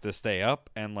that have to stay up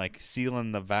and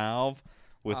sealing the valve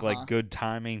with good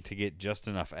timing to get just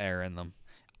enough air in them.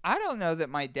 I don't know that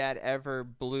my dad ever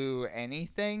blew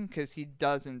anything because he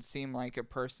doesn't seem like a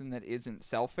person that isn't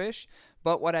selfish.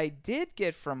 But what I did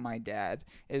get from my dad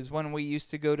is when we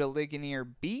used to go to Ligonier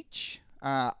Beach,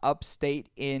 upstate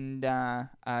in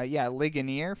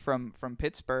Ligonier from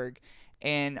Pittsburgh,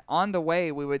 and on the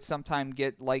way we would sometime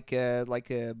get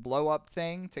a blow up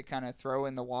thing to kind of throw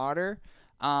in the water.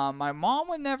 My mom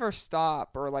would never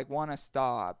stop or want to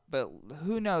stop, but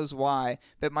who knows why.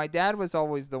 But my dad was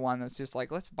always the one that's just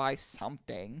let's buy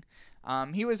something.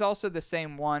 He was also the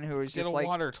same one who was Let's just get a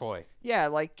water toy. Yeah,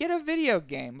 get a video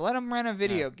game. Let him rent a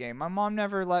video game. My mom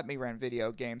never let me rent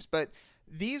video games, but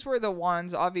these were the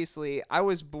ones. Obviously, I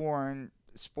was born,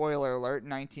 spoiler alert,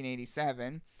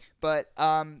 1987. But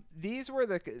these were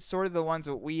the sort of the ones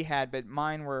that we had. But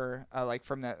mine were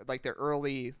from the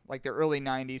early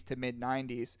 90s to mid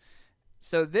 90s.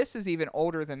 So this is even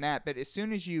older than that. But as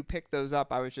soon as you pick those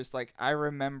up, I was just I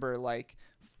remember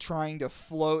trying to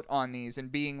float on these and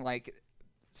being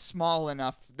small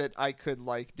enough that I could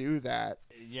do that.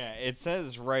 Yeah, it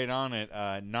says right on it,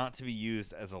 not to be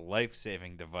used as a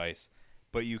life-saving device.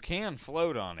 But you can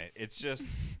float on it. It's just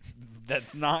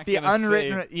that's not the gonna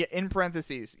unwritten save. in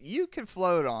parentheses. You can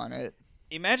float on it.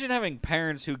 Imagine having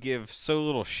parents who give so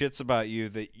little shits about you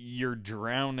that you're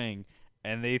drowning,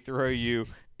 and they throw you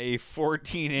a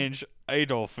 14-inch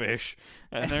idol fish,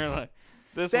 and they're like,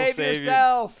 "This will Save save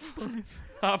yourself. you.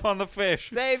 Hop on the fish.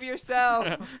 Save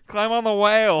yourself." Climb on the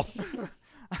whale."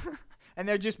 And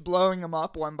they're just blowing them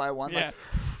up one by one. Yeah.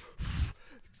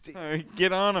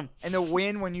 Get on them. And the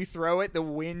wind, when you throw it, the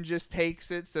wind just takes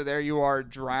it. So there you are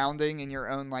drowning in your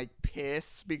own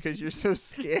piss because you're so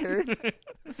scared.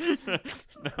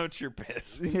 No, it's your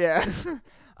piss. Yeah.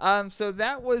 So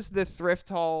that was the thrift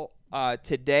haul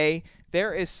today.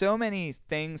 there is so many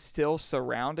things still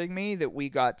surrounding me that we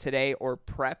got today or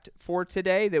prepped for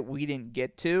today that we didn't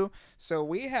get to. So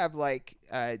we have like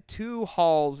 2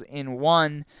 hauls in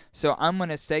one. So I'm going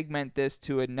to segment this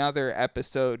to another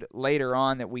episode later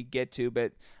on that we get to.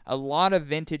 But a lot of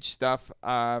vintage stuff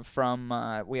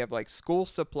from we have like school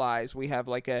supplies. We have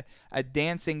like a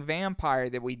dancing vampire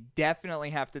that we definitely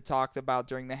have to talk about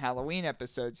during the Halloween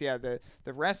episodes. Yeah, the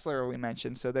wrestler we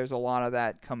mentioned. So there's a lot of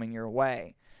that coming your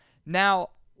way. Now,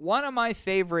 one of my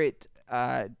favorite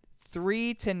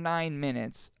 3 to 9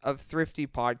 minutes of Thrifty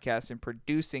Podcast and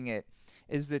producing it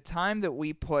is the time that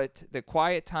we put the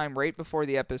quiet time right before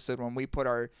the episode when we put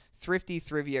our Thrifty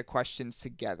Trivia questions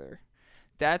together.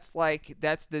 That's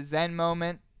the Zen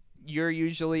moment. You're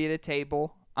usually at a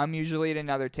table. I'm usually at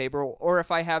another table. Or if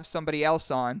I have somebody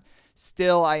else on,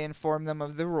 still I inform them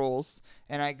of the rules.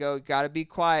 And I go, got to be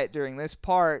quiet during this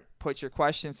part. Put your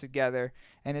questions together.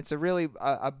 And it's a really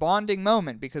a bonding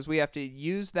moment because we have to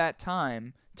use that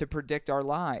time to predict our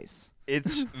lies.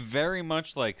 It's very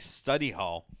much like study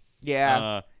hall.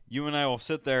 Yeah. You and I will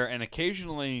sit there, and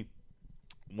occasionally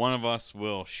one of us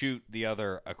will shoot the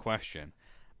other a question.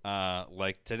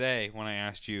 Like today when I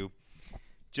asked you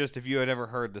just if you had ever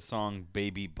heard the song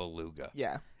Baby Beluga.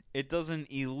 Yeah. It doesn't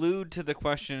allude to the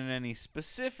question in any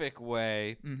specific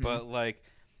way, but like,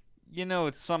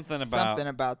 it's something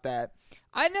about that.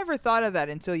 I never thought of that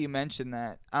until you mentioned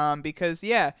that. So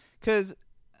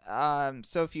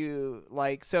if you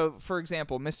so for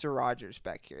example, Mr. Rogers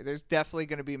back here, there's definitely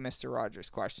going to be Mr. Rogers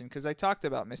question because I talked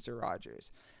about Mr.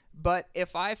 Rogers. But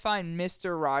if I find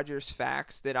Mr. Rogers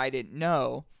facts that I didn't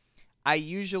know, I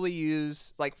usually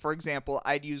use, for example,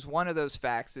 I'd use one of those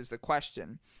facts as the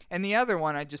question, and the other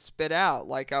one I just spit out.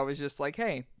 Like I was just like,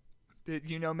 hey, did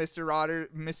you know Mr.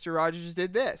 Rogers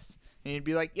did this? And he'd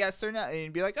be like, yes or no. And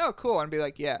he'd be like, oh, cool. And I'd be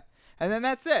like, yeah. And then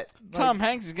that's it. Tom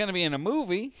Hanks is going to be in a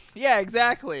movie. Yeah,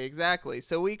 exactly.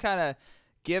 So we kind of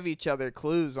give each other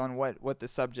clues on what the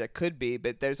subject could be,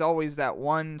 but there's always that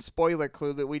one spoiler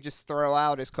clue that we just throw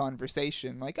out as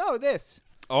conversation. Like, oh, this.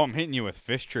 Oh, I'm hitting you with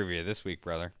fish trivia this week,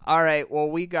 brother. All right. Well,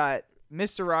 we got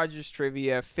Mr. Rogers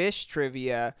trivia, fish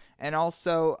trivia, and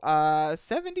also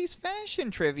 70s fashion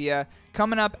trivia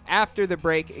coming up after the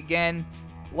break. Again,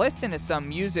 listen to some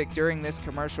music during this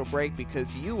commercial break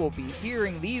because you will be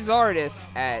hearing these artists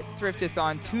at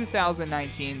Thriftathon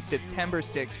 2019, September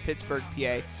 6th, Pittsburgh,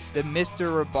 PA, the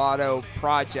Mr. Roboto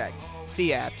Project.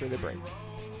 See you after the break.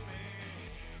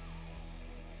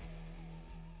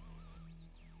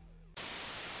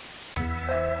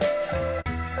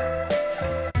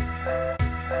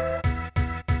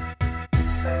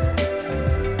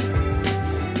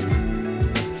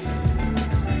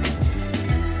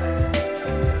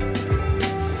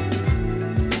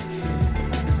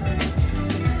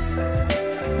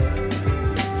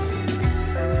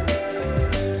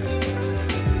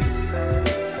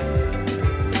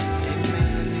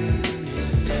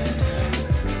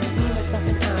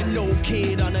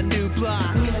 Kid on a new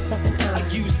block, a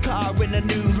used car in a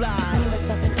new lot,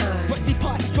 rusty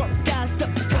parts, drunk guys,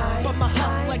 duct tape on my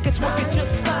heart like it's working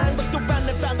just fine. Looked around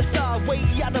and found a star way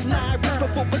out of my reach, but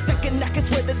for a second I could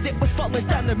swear that it was falling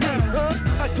down to me.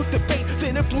 I took the bait,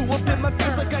 then it blew up in my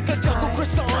face like I could juggle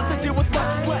croissants and deal with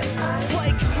much less. It's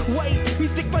like, wait, you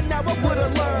think by now I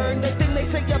would've learned that thing they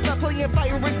say about playing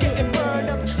fire and getting burned.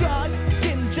 I'm shot,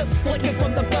 skin just flaking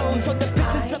from the bone, from the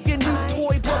pieces of your new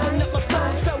toy blowing up my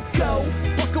phone. So go,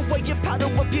 walk away and powder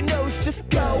up your nose, just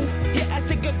go. Yeah, I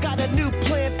think I got a new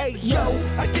plan, hey yo.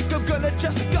 I think I'm gonna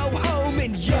just go home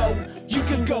and yo, you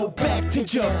can go back to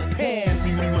Japan.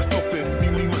 Me, myself in,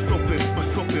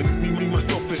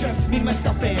 Just me,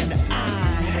 myself, and I.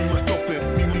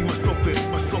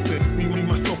 me,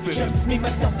 myself in, Just me,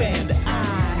 myself, and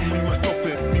I. me, myself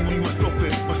in, me, myself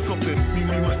in, myself in, me,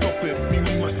 myself in, me,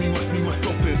 myself in,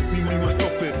 myself in,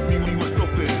 me,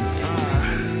 myself in, I.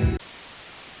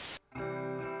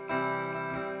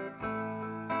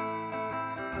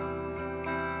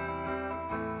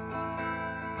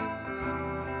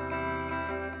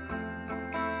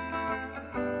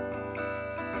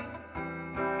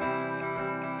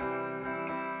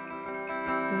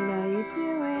 What are you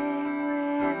doing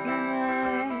with my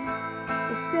mind?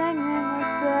 It's stagnant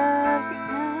most of the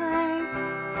time.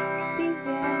 These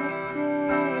damn mixed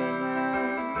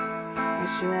signals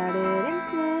are shrouded in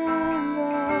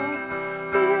symbols.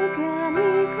 You got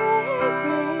me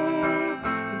crazy.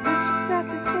 Is this just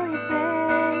practice for you,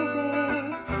 baby?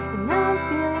 And now I'm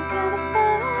feeling kind of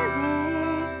funny.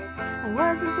 I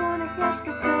wasn't born to crush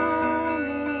the zombie.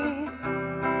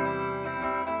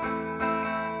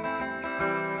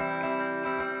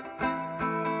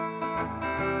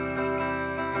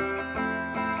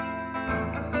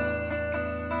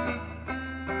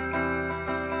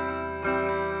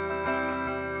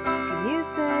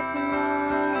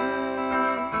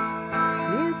 tomorrow.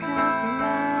 You come to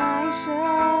my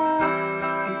show.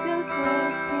 You ghosted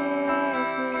and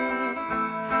skipped it,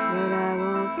 but I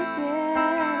won't forget it.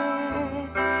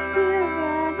 You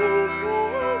got me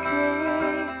crazy.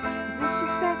 Is this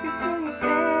just practice for you,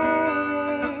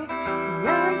 baby? And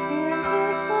I'm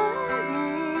feeling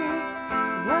funny. I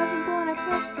wasn't born a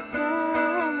precious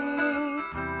dummy.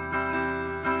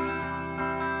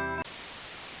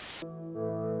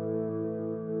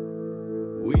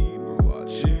 We were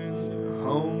watching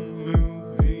home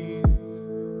movies.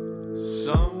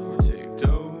 Some were taped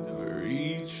over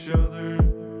each other.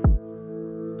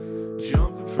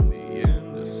 Jumping from the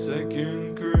end of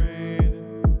second grade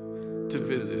to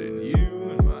visiting you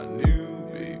and my new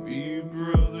baby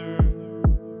brother.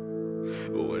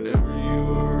 But whenever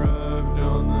you arrived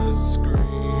on the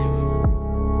screen,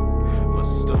 my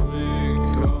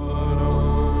stomach caught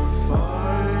on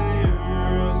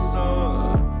fire. I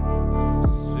saw a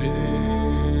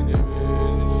spitting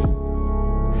image.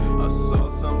 I saw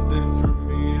something for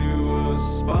me to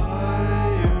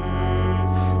aspire.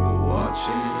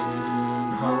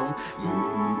 Watching home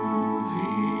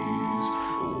movies.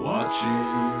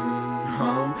 Watching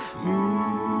home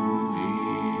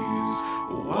movies.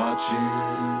 Watching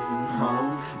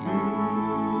home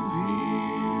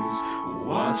movies.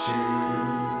 Watching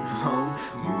home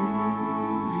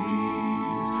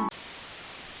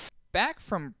movies. Back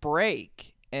from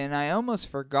break, and I almost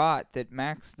forgot that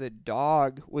Max the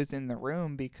dog was in the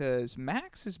room because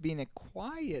Max is being a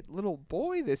quiet little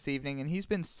boy this evening, and he's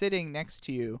been sitting next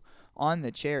to you on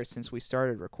the chair since we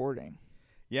started recording.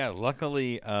 Yeah,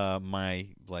 luckily,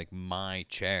 my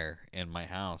chair in my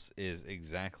house is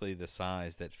exactly the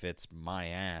size that fits my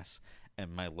ass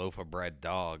and my loaf of bread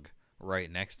dog right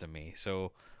next to me.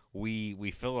 So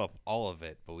we fill up all of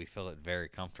it, but we fill it very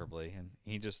comfortably, and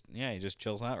he just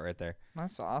chills out right there.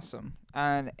 That's awesome.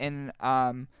 And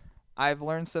I've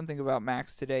learned something about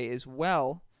Max today as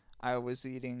well. I was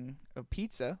eating a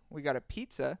pizza. We got a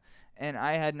pizza, and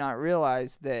I had not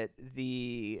realized that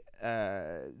the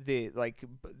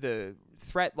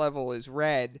threat level is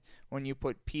red when you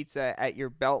put pizza at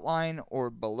your belt line or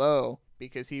below,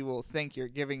 because he will think you're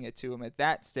giving it to him at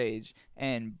that stage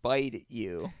and bite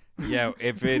you. Yeah,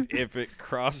 if it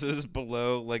crosses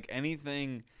below, like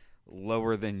anything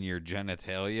lower than your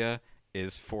genitalia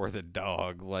is for the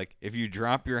dog. Like if you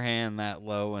drop your hand that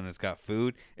low and it's got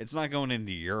food, it's not going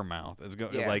into your mouth. It's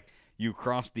like you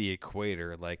cross the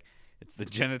equator. Like it's the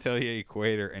genitalia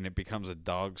equator, and it becomes a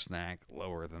dog snack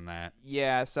lower than that.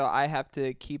 Yeah, so I have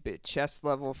to keep it chest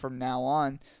level from now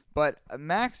on. But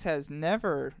Max has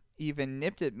never even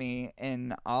nipped at me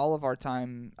in all of our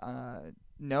time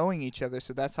knowing each other,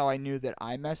 so that's how I knew that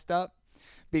I messed up,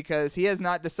 because he has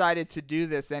not decided to do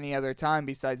this any other time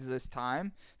besides this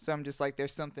time. So I'm just like,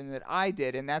 there's something that I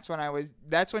did, and that's when I was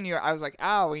like,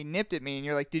 ow, he nipped at me, and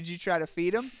you're like, did you try to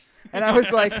feed him? And I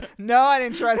was like, no, I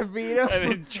didn't try to feed him. I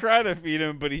didn't try to feed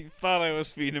him, but he thought I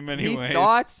was feeding him anyways. He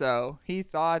thought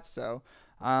so.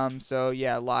 So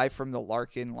yeah, live from the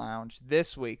Larkin Lounge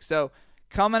this week. So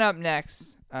coming up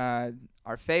next, our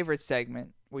favorite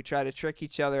segment. We try to trick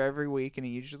each other every week, and it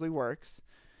usually works.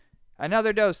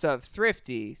 Another dose of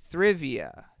Thrifty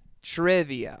Trivia.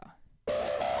 Check.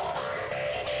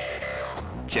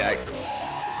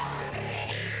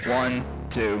 1,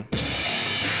 2.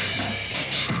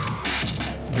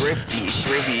 Thrifty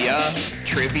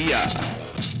Trivia.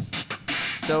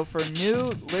 So for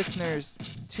new listeners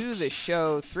to the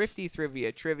show, Thrifty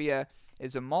Trivia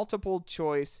is a multiple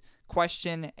choice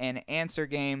question and answer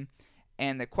game.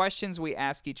 And the questions we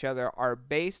ask each other are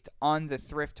based on the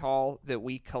thrift haul that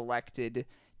we collected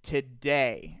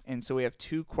today. And so we have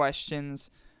 2 questions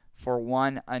for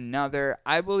one another.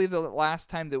 I believe the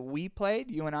last time that we played,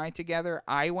 you and I together,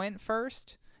 I went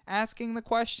first asking the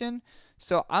question.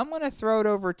 So I'm going to throw it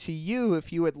over to you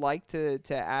if you would like to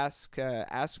ask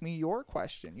me your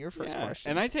question, your first question.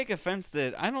 And I take offense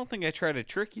that I don't think I try to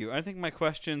trick you. I think my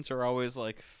questions are always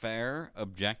like fair,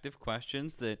 objective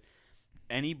questions that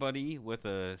anybody with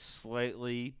a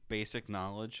slightly basic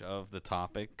knowledge of the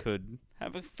topic could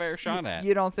have a fair shot at.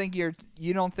 You don't think you're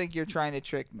trying to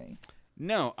trick me?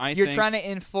 No, You're trying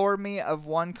to inform me of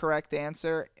one correct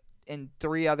answer and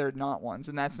 3 other not ones,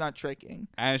 and that's not tricking.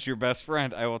 As your best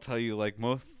friend, I will tell you, like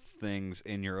most things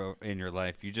in your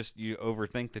life, you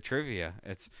overthink the trivia.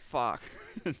 It's fuck.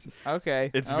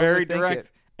 Okay. It's very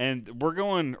direct. And we're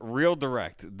going real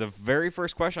direct. The very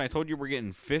first question, I told you we're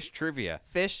getting fish trivia.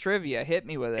 Fish trivia. Hit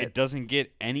me with it. It doesn't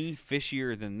get any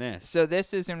fishier than this. So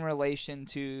this is in relation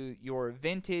to your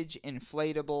vintage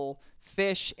inflatable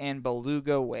fish and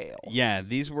beluga whale. Yeah,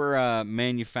 these were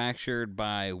manufactured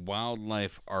by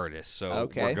wildlife artists. So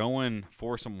Okay. we're going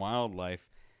for some wildlife.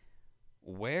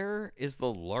 Where is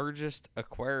the largest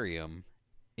aquarium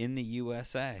in the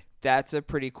USA? That's a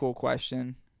pretty cool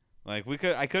question. Like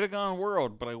I could have gone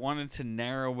world, but I wanted to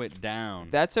narrow it down.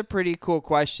 That's a pretty cool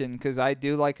question because I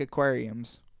do like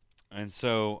aquariums. And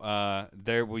so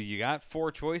you got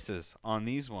 4 choices on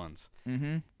these ones.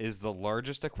 Mm-hmm. Is the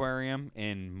largest aquarium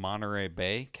in Monterey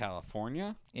Bay,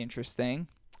 California? Interesting.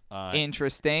 Uh,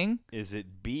 Interesting. Is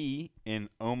it B, in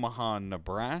Omaha,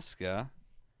 Nebraska?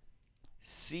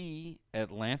 C,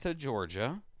 Atlanta,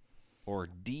 Georgia? Or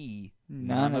D,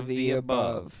 None of the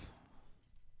above.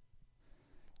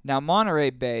 Now, Monterey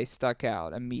Bay stuck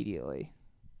out immediately.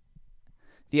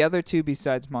 The other 2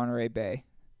 besides Monterey Bay.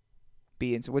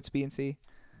 What's B and C?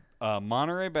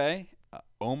 Monterey Bay,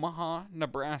 Omaha,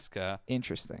 Nebraska,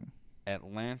 Interesting.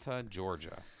 Atlanta,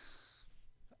 Georgia.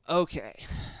 Okay.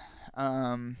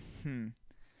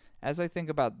 As I think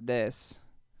about this,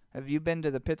 have you been to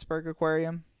the Pittsburgh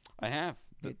Aquarium? I have.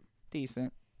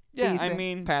 Decent. Yeah, Decent. I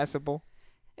mean, Passable.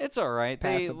 it's all right.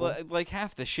 Passable. Like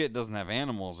half the shit doesn't have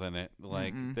animals in it.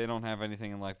 Like they don't have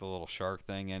anything in like the little shark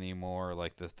thing anymore.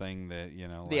 Like the thing that The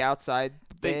like, outside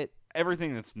bit.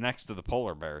 everything that's next to the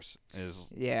polar bears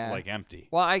is like empty.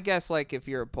 Well, I guess like if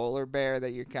you're a polar bear,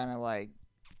 that you're kind of like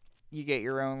you get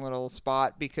your own little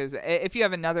spot because if you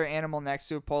have another animal next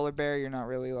to a polar bear, you're not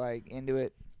really like into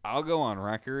it. I'll go on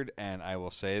record and I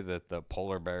will say that the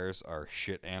polar bears are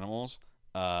shit animals.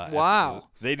 Wow.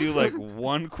 They do like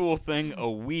one cool thing a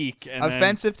week, and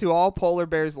Offensive to all polar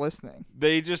bears listening.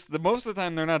 then the most of the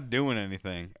time they're not doing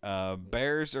anything.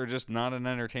 Bears are just not an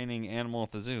entertaining animal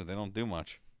at the zoo. They don't do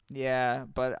much. Yeah,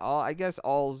 but I guess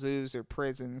all zoos are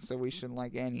prisons, so we shouldn't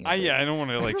like any of it. Yeah, I don't want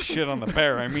to like shit on the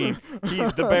bear. I mean,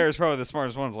 the bear is probably the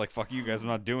smartest one. Like, fuck you guys, I'm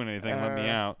not doing anything. Let me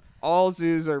out. All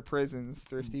zoos are prisons.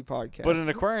 Thrifty podcast. But an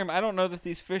aquarium, I don't know that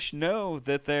these fish know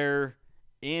that they're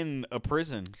in a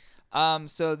prison.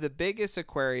 So the biggest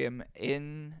aquarium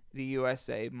in the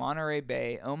USA, Monterey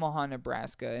Bay, Omaha,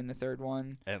 Nebraska, and the third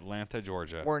one, Atlanta,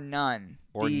 Georgia. or none.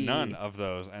 Or D. none of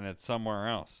those, and it's somewhere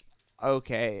else.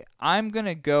 Okay, I'm going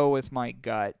to go with my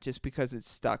gut just because it's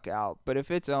stuck out. But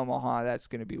if it's Omaha, that's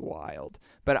going to be wild.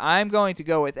 But I'm going to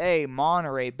go with A,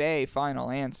 Monterey Bay, final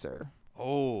answer.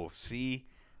 Oh, see?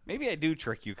 Maybe I do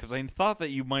trick you, because I thought that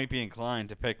you might be inclined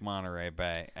to pick Monterey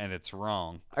Bay, and it's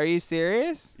wrong. Are you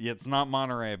serious? Yeah, it's not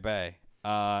Monterey Bay.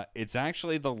 It's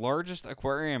actually the largest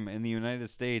aquarium in the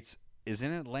United States is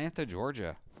in Atlanta,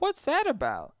 Georgia. What's that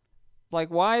about? Like,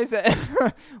 why is that?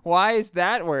 Why is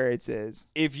that where it is?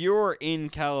 If you're in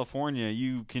California,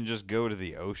 you can just go to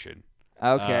the ocean.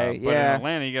 Okay, But in yeah.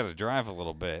 Atlanta, you got to drive a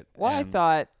little bit. Well, and-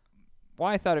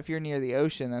 I thought if you're near the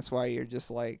ocean, that's why you're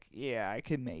just like, yeah, I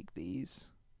could make these.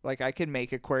 Like, I could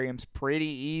make aquariums pretty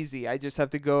easy. I just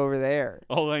have to go over there.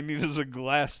 All I need is a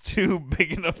glass tube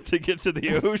big enough to get to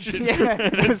the ocean. Yeah,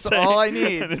 and a that's tank- all I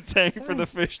need. And a tank for the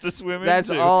fish to swim That's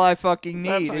into. all I fucking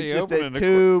That's need. how It's you just open a an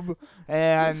tube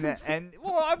and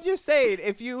well, I'm just saying,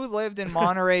 if you lived in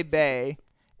Monterey Bay,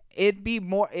 it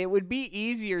would be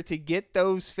easier to get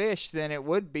those fish than it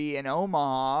would be in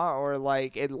Omaha or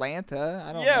like Atlanta.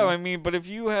 I don't know. I mean, but if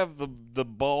you have the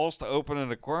balls to open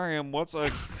an aquarium, what's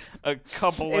a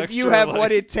couple If extra? you have like,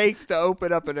 what it takes to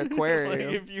open up an like aquarium.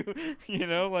 if you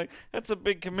that's a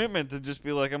big commitment to just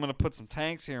be like, I'm gonna put some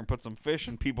tanks here and put some fish,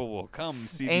 and people will come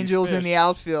see Angels these in the fish.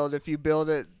 outfield, if you build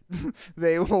it,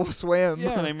 they will swim.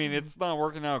 Yeah, and I mean, it's not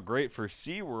working out great for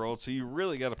SeaWorld, so you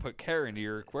really got to put care into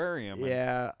your aquarium. and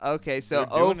Yeah. Okay, so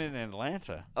they're doing it in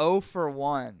Atlanta. 0 for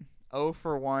 1. 0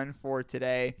 for 1 for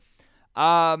today.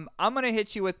 I'm going to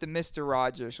hit you with the Mr.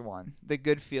 Rogers one, the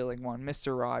good feeling one,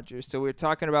 Mr. Rogers. So we're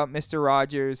talking about Mr.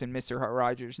 Rogers and Mr.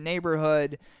 Rogers'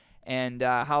 Neighborhood and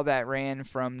how that ran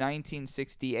from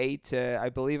 1968 to, I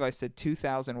believe I said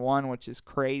 2001, which is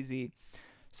crazy.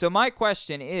 So my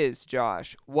question is,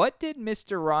 Josh, what did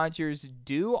Mr. Rogers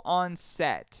do on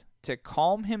set to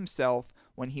calm himself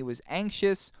when he was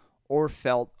anxious or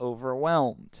felt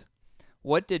overwhelmed?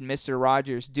 What did Mr.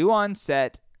 Rogers do on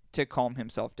set to calm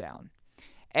himself down?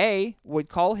 A, would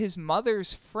call his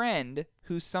mother's friend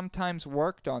who sometimes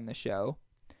worked on the show.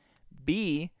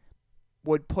 B,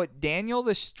 would put Daniel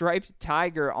the Striped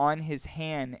Tiger on his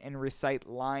hand and recite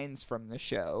lines from the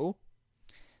show.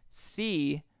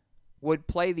 C, would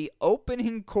play the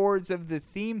opening chords of the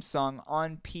theme song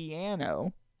on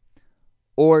piano.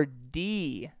 Or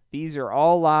D, these are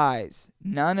all lies,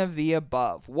 none of the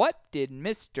above. What did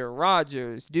Mr.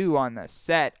 Rogers do on the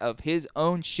set of his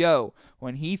own show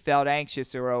when he felt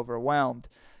anxious or overwhelmed?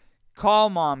 Call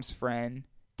mom's friend,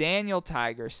 Daniel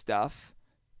Tiger stuff,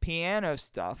 piano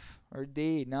stuff, or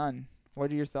D, none.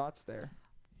 What are your thoughts there?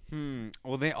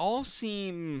 Well, they all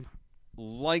seem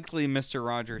likely Mr.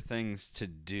 Roger things to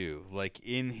do, like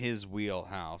in his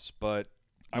wheelhouse. But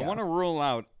I Yeah. want to rule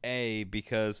out A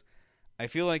because I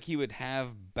feel like he would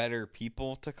have better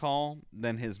people to call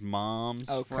than his mom's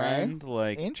Okay. friend.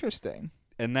 Like, Interesting.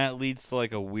 and that leads to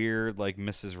like a weird like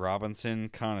Mrs. Robinson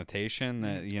connotation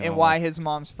that you know. And why his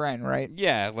mom's friend, right?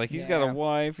 Yeah, like he's got Yeah. a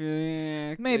wife.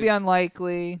 Yeah, Maybe it's-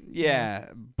 unlikely.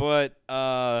 Yeah, but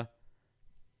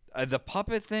the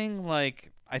puppet thing,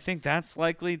 like, I think that's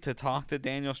likely to talk to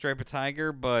Daniel Stripe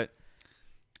Tiger, but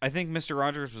I think Mr.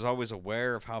 Rogers was always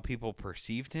aware of how people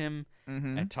perceived him,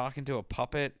 Mm-hmm. and talking to a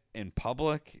puppet in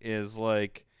public is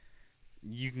like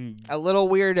you can A little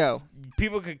weirdo.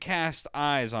 people could cast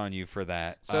eyes on you for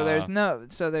that. So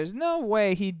there's no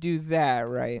way he'd do that,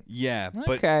 right? yeah, but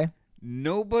Okay.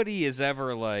 nobody is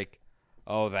ever like,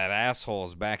 oh, that asshole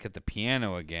is back at the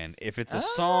piano again. If it's a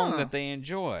song Oh. that they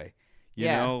enjoy. You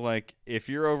Yeah. know, like if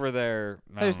you're over there,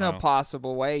 I There's don't no know.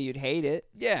 possible way you'd hate it.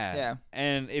 Yeah. Yeah.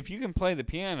 And if you can play the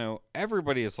piano,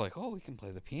 everybody is like, oh, we can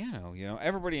play the piano. You know,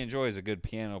 everybody enjoys a good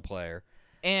piano player.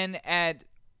 And at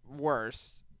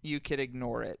worst, you could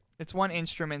ignore it. It's one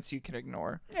instruments you can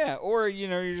ignore. Yeah. Or, you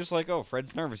know, you're just like, oh,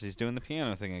 Fred's nervous. He's doing the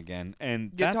piano thing again.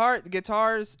 And that's-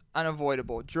 Guitars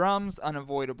unavoidable. Drums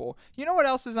unavoidable. You know what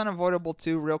else is unavoidable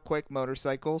too? Real quick,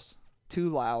 motorcycles. Too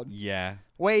loud. Yeah.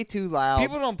 Way too loud.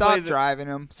 People don't Stop play the- driving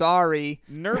them. Sorry.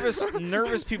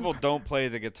 Nervous people don't play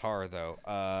the guitar, though.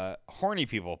 Horny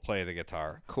people play the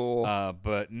guitar. Cool.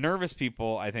 But nervous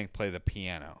people, I think, play the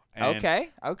piano. And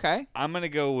Okay. I'm going to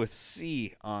go with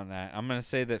C on that. I'm going to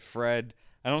say that Fred,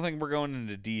 I don't think we're going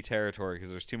into D territory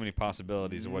because there's too many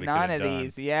possibilities of what he could None have of done.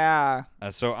 these. Yeah.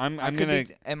 So I'm I could going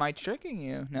to... be- Am I tricking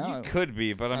you? No. You could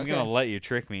be, but I'm Okay. gonna let you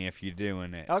trick me if you're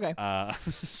doing it. Okay.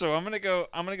 So I'm gonna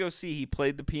go see. He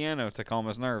played the piano to calm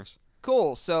his nerves.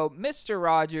 Cool. So Mr.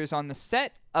 Rogers on the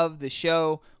set of the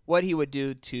show, what he would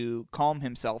do to calm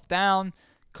himself down,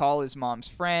 call his mom's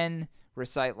friend,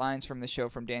 recite lines from the show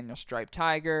from Daniel Stripe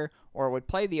Tiger, or would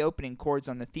play the opening chords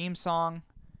on the theme song.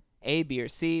 A, B, or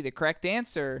C. The correct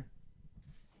answer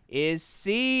is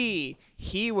C.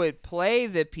 He would play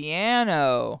the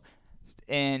piano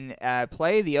and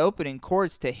play the opening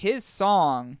chords to his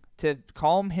song to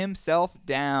calm himself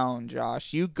down.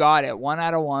 Josh, you got it. 1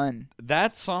 out of 1.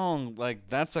 That song, like,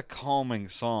 that's a calming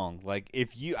song. Like,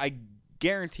 I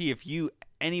guarantee if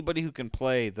anybody who can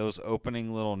play those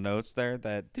opening little notes there,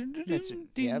 that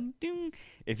Yep.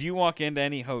 if you walk into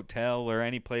any hotel or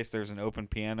any place there's an open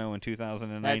piano in That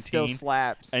 2019 still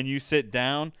slaps. and you sit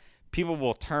down, people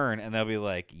will turn and they'll be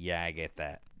like, yeah, I get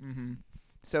that.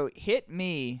 So hit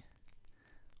me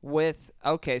with,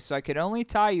 okay, so I could only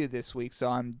tie you this week, so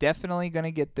I'm definitely going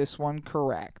to get this one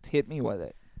correct. Hit me with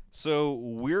it. So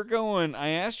we're going, I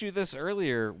asked you this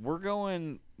earlier, we're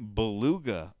going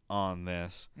beluga on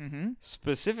this. Mm-hmm.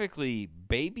 Specifically,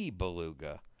 Baby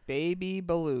Beluga, Baby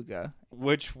Beluga.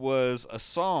 which was a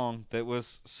song that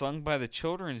was sung by the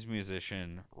children's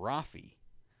musician Rafi,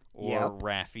 or Yep.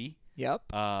 Raffi.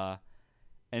 Yep.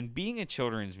 And being a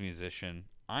children's musician,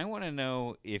 I want to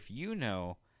know if you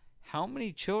know, how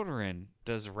many children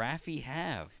does Raffi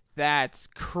have? That's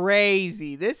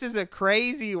crazy. This is a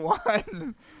crazy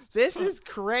one. This is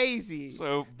crazy.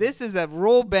 So This is a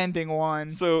rule-bending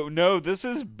one. So, no, this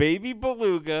is Baby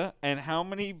Beluga, and how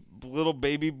many little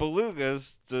baby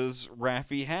belugas does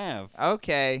Raffi have?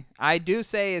 Okay. I do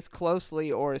say as closely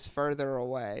or as further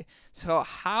away. So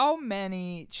how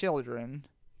many children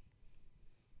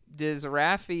does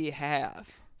Raffi have?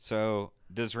 So,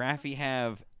 does Raffi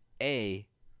have A,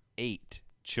 8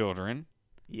 children,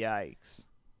 Yikes.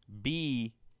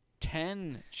 B,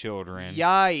 10 children,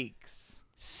 Yikes.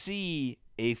 C,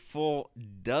 a full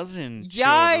dozen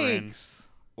children, Yikes.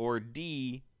 or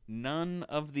D, none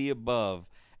of the above?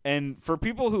 And for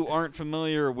people who aren't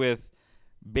familiar with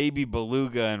Baby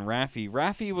Beluga and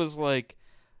Raffi was like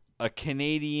a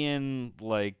Canadian,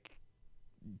 like,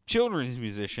 children's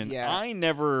musician. Yeah. I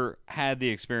never had the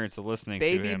experience of listening to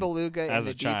Baby him Beluga in as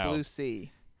the a Deep child. Blue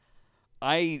Sea.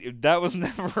 That was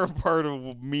never a part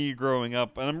of me growing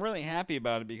up, and I'm really happy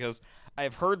about it because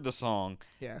I've heard the song,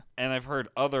 Yeah. and I've heard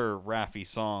other Raffi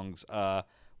songs.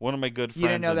 One of my good friends. You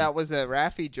didn't know and- that was a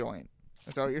Raffi joint.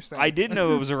 Is that what you're saying? I did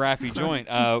know it was a Raffi joint.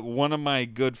 One of my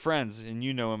good friends, and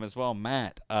you know him as well,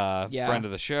 Matt, Yeah. friend of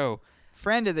the show.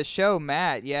 Friend of the show,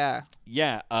 Matt. Yeah.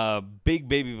 Yeah, big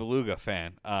Baby Beluga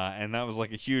fan, and that was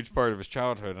like a huge part of his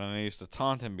childhood. And I used to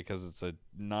taunt him because it's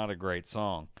not a great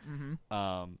song.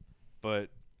 Mm-hmm. But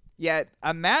Yeah,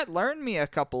 Matt learned me a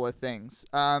couple of things.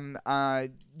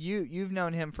 You've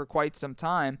known him for quite some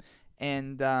time,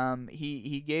 and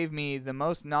he gave me the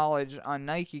most knowledge on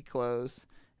Nike clothes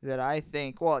that I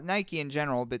think, well, Nike in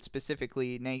general, but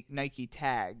specifically Nike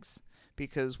tags.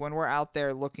 Because when we're out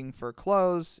there looking for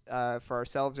clothes for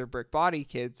ourselves or Brick Body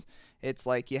Kids, it's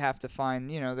like you have to find,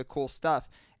 the cool stuff.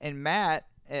 And Matt,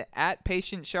 at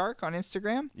Patient Shark on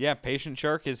Instagram. Yeah, Patient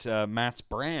Shark is Matt's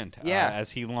brand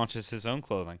as he launches his own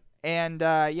clothing. And,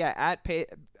 at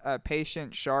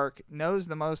Patient Shark knows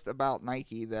the most about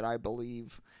Nike that I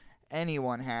believe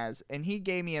anyone has. And he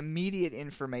gave me immediate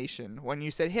information. When you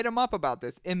said, hit him up about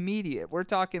this, immediate. We're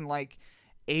talking like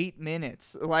 8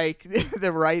 minutes, like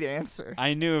the right answer.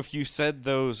 I knew if you said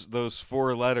those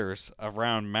 4 letters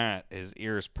around Matt, his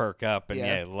ears perk up, and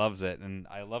he loves it. And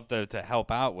I love to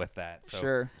help out with that. So,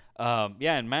 sure.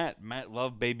 And Matt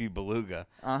loved Baby Beluga.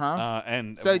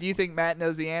 And so do you think Matt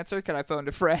knows the answer? Can I phone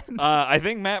a friend? I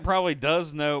think Matt probably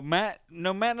does know. Matt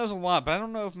knows a lot, but I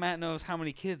don't know if Matt knows how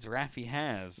many kids Raffi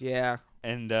has. Yeah.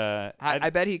 And I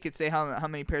bet he could say how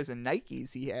many pairs of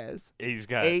Nikes he has. He's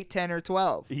got 8, 10, or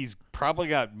 12. He's probably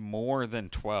got more than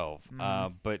 12.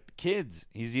 But kids,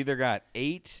 he's either got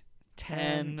 8,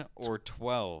 10, or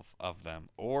 12 of them,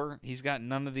 or he's got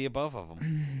none of the above of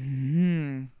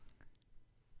them.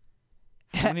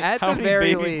 How many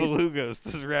very baby least, belugas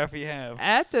does Raffi have?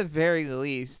 At the very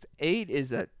least, 8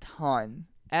 is a ton.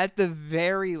 At the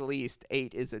very least,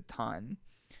 8 is a ton.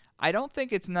 I don't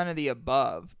think it's none of the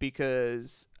above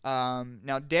because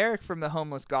now Derek from the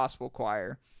Homeless Gospel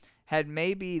Choir had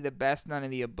maybe the best none of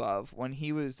the above when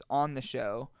he was on the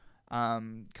show a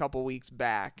couple weeks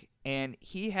back, and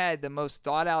he had the most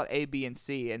thought out A, B, and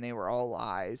C, and they were all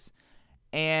lies.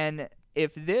 And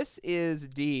if this is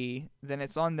D, then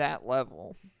it's on that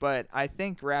level. But I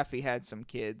think Raffi had some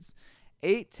kids.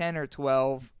 8, 10, or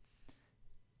 12.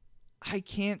 I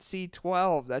can't see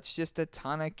 12. That's just a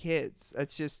ton of kids.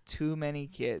 That's just too many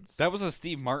kids. That was a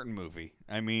Steve Martin movie.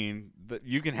 I mean,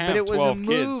 you can have 12 kids. But it was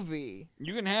a movie.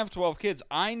 You can have 12 kids.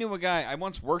 I knew a guy. I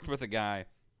once worked with a guy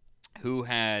who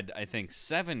had, I think,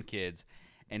 7 kids.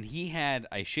 And he had,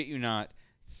 I shit you not,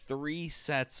 3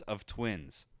 sets of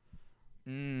twins.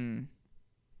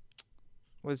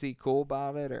 Was he cool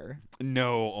about it, or?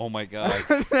 No, oh my God.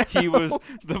 He was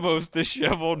the most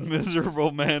disheveled,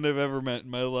 miserable man I've ever met in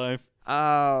my life.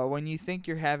 Oh, when you think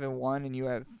you're having 1 and you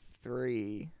have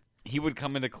 3. He would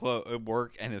come into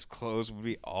work and his clothes would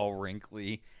be all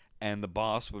wrinkly, and the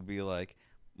boss would be like,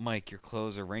 Mike, your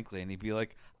clothes are wrinkly. And he'd be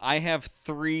like, I have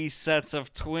 3 sets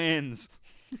of twins.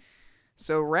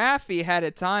 So Raffi had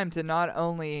a time to not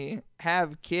only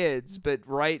have kids, but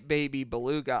write Baby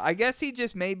Beluga. I guess he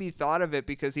just maybe thought of it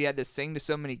because he had to sing to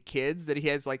so many kids that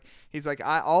he's like,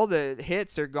 all the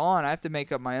hits are gone. I have to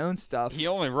make up my own stuff. He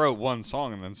only wrote 1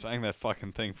 song and then sang that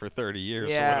fucking thing for 30 years.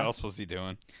 Yeah. So what else was he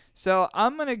doing? So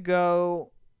I'm going to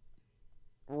go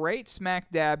right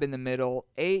smack dab in the middle.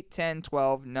 8, 10,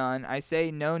 12, none. I say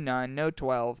no none, no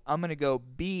 12. I'm going to go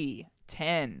B,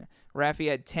 10. Raffi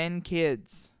had 10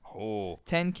 kids. Oh.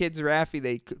 10 kids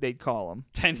Raffi, they'd call him.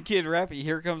 10 kid Raffi.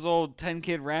 Here comes old 10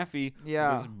 kid Raffi.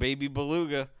 Yeah. This Baby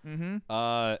Beluga.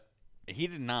 Mm-hmm. He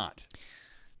did not.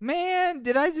 Man,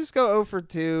 did I just go 0 for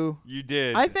 2? You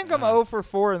did. I think I'm 0 for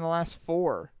 4 in the last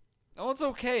 4. Oh, it's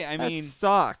okay. I That mean,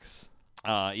 sucks.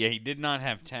 yeah, he did not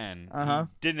have 10. Uh-huh. He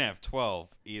didn't have 12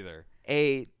 either.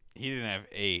 8. He didn't have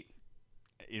 8.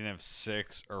 He didn't have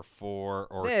 6 or 4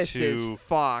 or This 2. is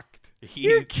fucked.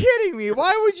 You're kidding me.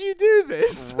 Why would you do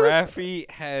this? Raffi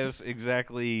has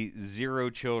exactly 0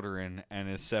 children and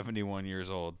is 71 years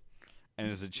old and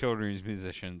is a children's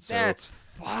musician. So that's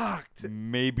fucked.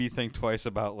 Maybe think twice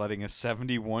about letting a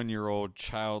 71-year-old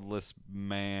childless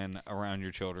man around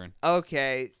your children.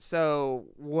 Okay, so,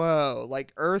 whoa.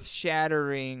 Like,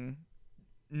 earth-shattering,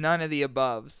 none of the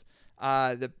aboves.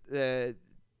 The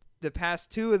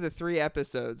past 2 of the 3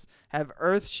 episodes have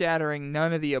earth-shattering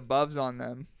none of the aboves on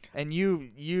them. And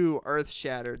you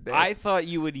earth-shattered this. I thought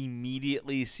you would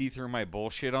immediately see through my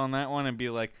bullshit on that one and be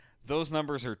like, those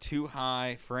numbers are too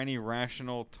high for any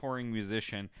rational touring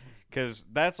musician. Because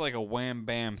that's like a wham,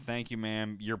 bam, thank you,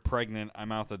 ma'am, you're pregnant,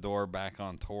 I'm out the door, back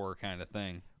on tour kind of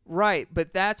thing. Right,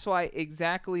 but that's why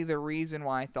exactly the reason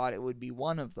why I thought it would be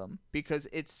one of them. Because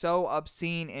it's so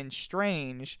obscene and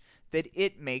strange that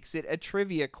it makes it a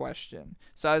trivia question.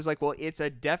 So I was like, well, it's a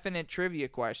definite trivia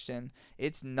question.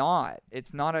 It's not.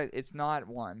 It's not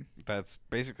one. That's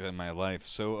basically my life.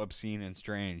 So obscene and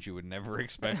strange, you would never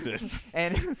expect it.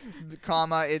 And,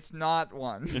 comma, it's not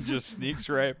one. It just sneaks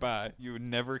right by. You would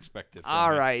never expect it.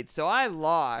 All right, so I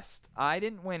lost. I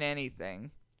didn't win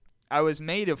anything. I was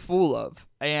made a fool of,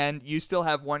 and you still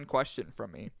have one question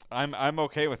from me. I'm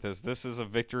okay with this. This is a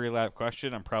victory lap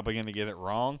question. I'm probably going to get it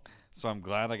wrong, So I'm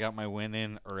glad I got my win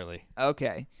in early.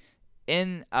 Okay.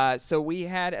 So we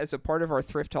had, as a part of our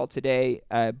thrift haul today,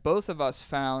 both of us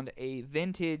found a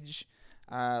vintage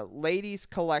ladies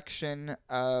collection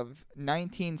of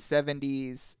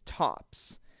 1970s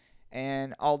tops,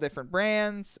 and all different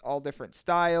brands, all different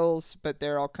styles, but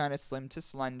they're all kind of slim to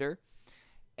slender.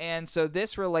 And so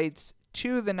this relates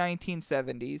to the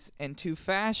 1970s and to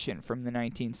fashion from the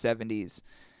 1970s.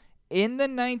 In the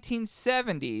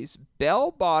 1970s,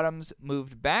 bell-bottoms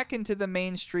moved back into the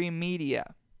mainstream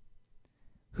media.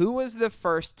 Who was the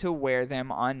first to wear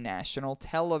them on national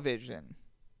television?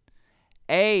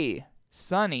 A.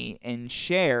 Sonny and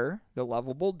Cher, the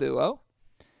lovable duo.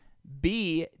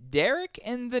 B. Derek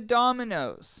and the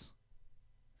Dominoes.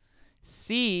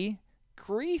 C.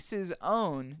 Grease's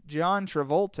own John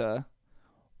Travolta.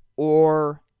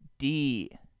 Or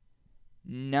D.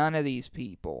 None of these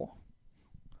people.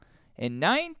 In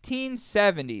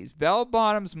 1970s,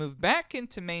 bell-bottoms moved back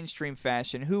into mainstream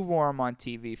fashion. Who wore them on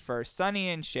TV first? Sonny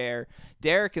and Cher,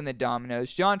 Derek and the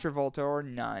Dominoes, John Travolta, or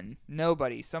none?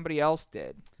 Nobody. Somebody else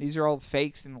did. These are all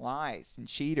fakes and lies and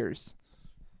cheaters.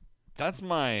 That's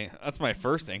my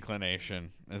first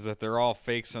inclination, is that they're all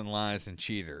fakes and lies and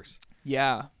cheaters.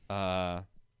 Yeah.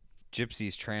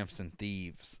 Gypsies, tramps, and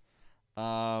thieves.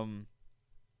 I'm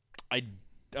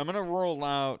gonna roll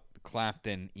out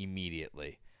Clapton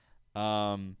immediately.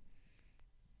 I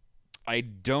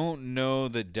don't know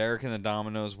that Derek and the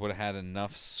Dominoes would have had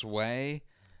enough sway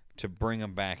to bring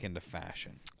them back into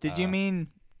fashion. Did you mean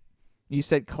you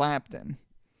said Clapton?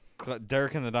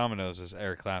 Derek and the Dominoes is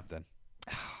Eric Clapton.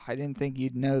 I didn't think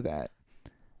you'd know that.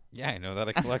 Yeah, I know that.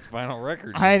 I collect vinyl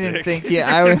records. I didn't think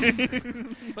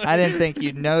I didn't think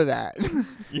you'd know that.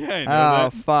 Yeah, I know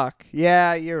that. Fuck.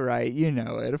 Yeah, you're right. You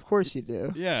know it. Of course you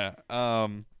do. Yeah.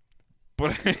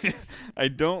 But I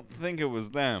don't think it was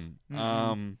them.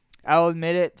 I'll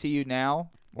admit it to you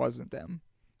now. Wasn't them.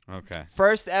 Okay.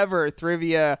 First ever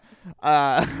trivia.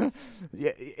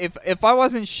 If I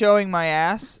wasn't showing my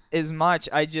ass as much,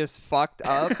 I just fucked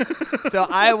up. So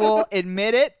I will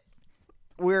admit it.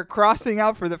 We're crossing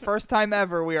out for the first time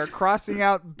ever. We are crossing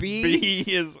out B. B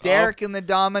is Derek off. and the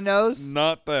Dominoes.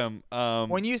 Not them.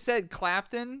 When you said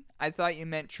Clapton, I thought you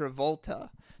meant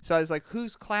Travolta. So I was like,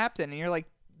 "Who's Clapton?" And you're like,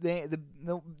 "The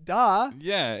duh."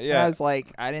 Yeah, And yeah. I was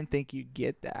like, I didn't think you'd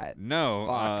get that. No.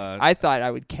 Fuck. I thought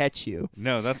I would catch you.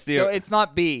 No, that's the So it's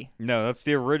not B. No, that's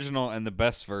the original and the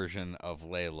best version of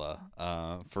Layla.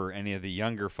 For any of the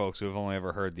younger folks who have only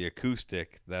ever heard the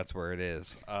acoustic, that's where it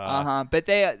is. But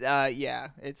they, yeah,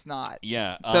 it's not.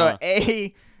 Yeah. So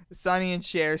A, Sonny and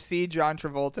Cher. C, John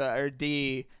Travolta. Or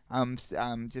D, I'm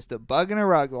just a bug in a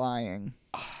rug lying.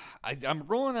 I'm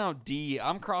rolling out D.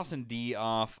 I'm crossing D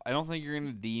off. I don't think you're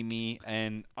going to D me.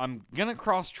 And I'm going to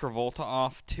cross Travolta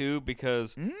off, too,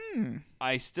 because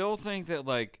I still think that,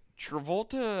 like,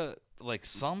 Travolta, like,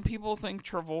 some people think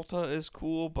Travolta is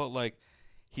cool, but, like,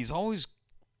 he's always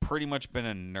pretty much been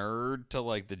a nerd to,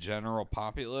 like, the general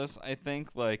populace, I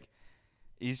think. Like,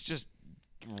 he's just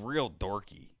real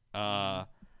dorky.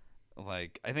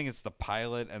 Like, I think it's the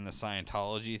pilot and the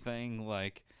Scientology thing,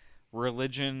 like,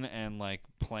 religion and like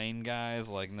plain guys,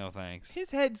 like, no thanks.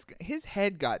 His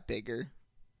head got bigger.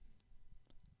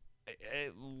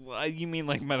 You mean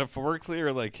like metaphorically,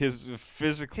 or like his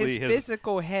physically? His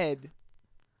physical head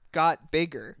got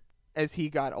bigger as he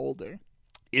got older.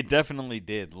 It definitely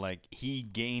did. Like, he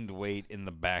gained weight in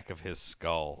the back of his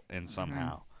skull, and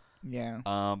somehow. Yeah.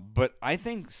 But I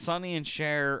think Sonny and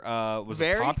Cher was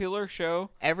a popular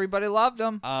show. Everybody loved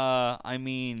him. I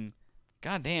mean,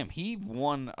 goddamn, he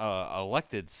won a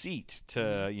elected seat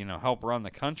to help run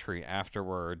the country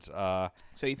afterwards.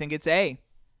 So you think it's A?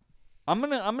 I'm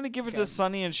gonna give it to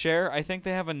Sonny and Cher. I think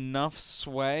they have enough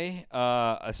sway,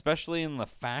 especially in the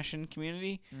fashion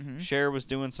community. Cher was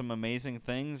doing some amazing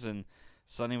things, and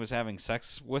Sonny was having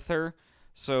sex with her.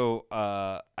 So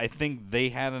I think they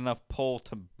had enough pull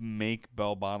to make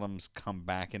bell-bottoms come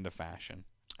back into fashion.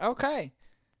 Okay.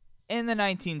 In the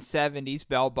 1970s,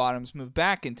 bell-bottoms moved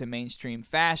back into mainstream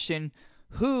fashion.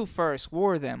 Who first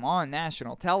wore them on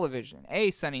national television?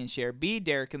 A, Sonny and Cher. B,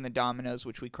 Derek and the Dominoes,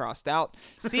 which we crossed out.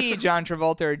 C, John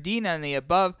Travolta. Or D, none of the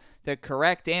above. The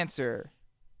correct answer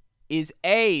is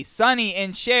A, Sonny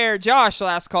and Cher. Josh,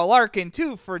 last call. Larkin,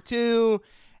 2 for 2.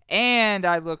 And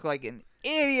I look like an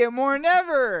idiot more than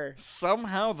ever.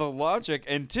 Somehow the logic,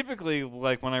 and typically,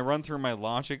 like, when I run through my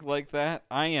logic like that,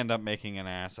 I end up making an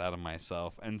ass out of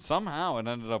myself, and somehow it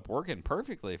ended up working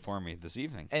perfectly for me this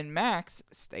evening. And Max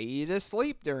stayed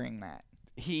asleep during that.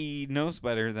 He knows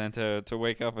better than to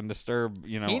wake up and disturb,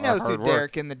 He our knows who hard work.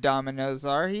 Derek and the Dominoes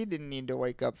are. He didn't need to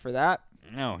wake up for that.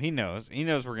 No, he knows. He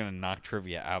knows we're gonna knock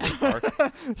trivia out of the park.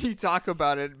 You talk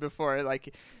about it before,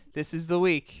 like, this is the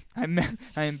week.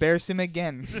 I embarrass him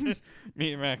again.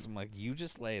 Me and Max, I'm like, you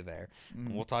just lay there,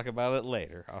 and we'll talk about it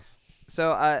later.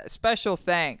 So special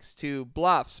thanks to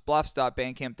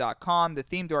bluffs.bandcamp.com, the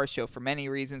theme to our show For Many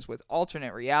Reasons with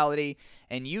alternate reality.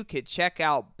 And you could check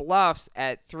out Bluffs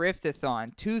at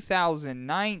Thriftathon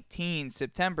 2019,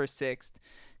 September 6th,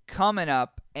 coming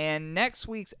up. And next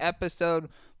week's episode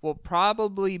will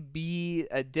probably be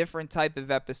a different type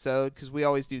of episode because we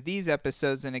always do these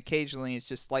episodes and occasionally it's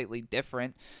just slightly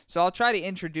different. So I'll try to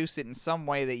introduce it in some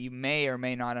way that you may or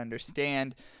may not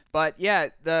understand. But yeah,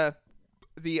 the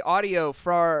audio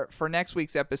for next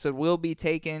week's episode will be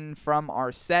taken from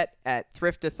our set at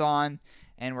Thriftathon,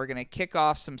 and we're going to kick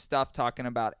off some stuff talking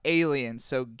about aliens,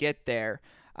 so get there.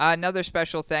 Another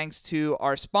special thanks to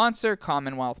our sponsor,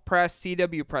 Commonwealth Press,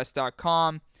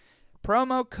 cwpress.com.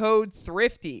 Promo code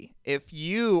THRIFTY. If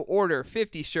you order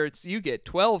 50 shirts, you get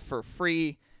 12 for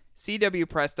free.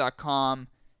 cwpress.com.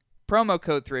 Promo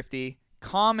code THRIFTY.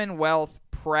 Commonwealth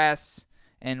Press.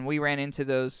 And we ran into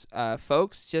those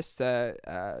folks just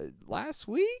last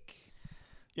week.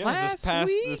 Yeah, it was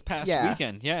this past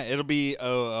weekend. Yeah, it'll be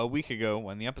a week ago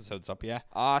when the episode's up. Yeah.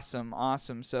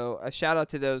 Awesome. So a shout out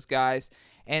to those guys.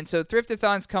 And so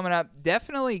Thriftathon's coming up.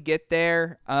 Definitely get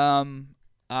there.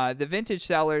 The vintage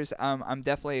sellers, I'm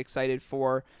definitely excited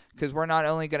for because we're not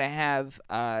only going to have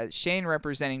Shane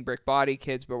representing Brick Body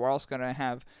Kids, but we're also going to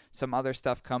have some other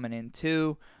stuff coming in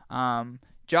too.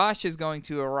 Josh is going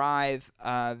to arrive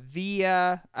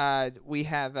via, we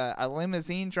have a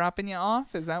limousine dropping you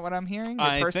off. Is that what I'm hearing?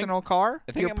 Your personal car?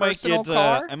 I think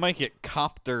I might get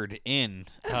coptered in.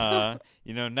 Now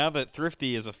that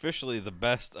Thrifty is officially the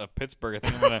best of Pittsburgh, I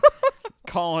think I'm going to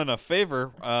call in a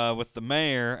favor with the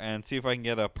mayor and see if I can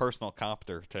get a personal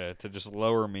copter to just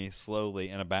lower me slowly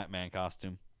in a Batman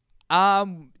costume.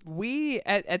 We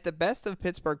at the Best of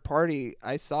Pittsburgh party,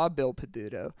 I saw Bill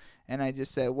Peduto, and I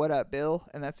just said, "What up, Bill?"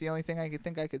 And that's the only thing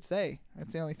I could say.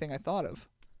 That's the only thing I thought of.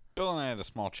 Bill and I had a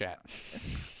small chat.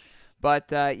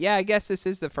 But yeah, I guess this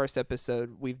is the first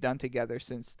episode we've done together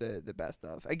since the Best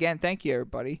of. Again, thank you,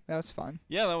 everybody. That was fun.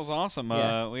 Yeah, that was awesome.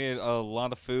 Yeah. We had a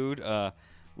lot of food.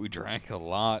 We drank a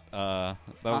lot. That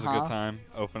was a good time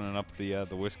opening up the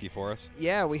whiskey for us.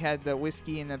 Yeah, we had the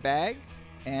whiskey in the bag.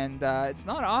 And it's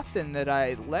not often that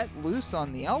I let loose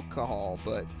on the alcohol,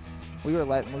 but we were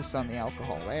letting loose on the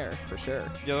alcohol there, for sure.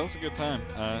 Yeah, that was a good time.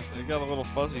 It got a little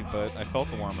fuzzy, but I felt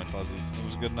the warm and fuzzies. It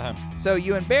was a good time. So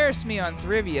you embarrassed me on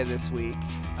Thrivia this week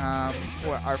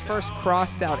for our first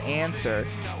crossed out answer.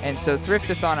 And so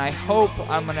Thriftathon, I hope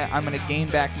I'm gonna gain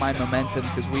back my momentum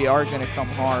because we are gonna come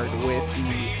hard with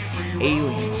the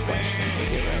aliens questions. So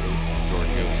get ready.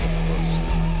 George goes so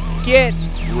close. Get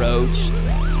roached.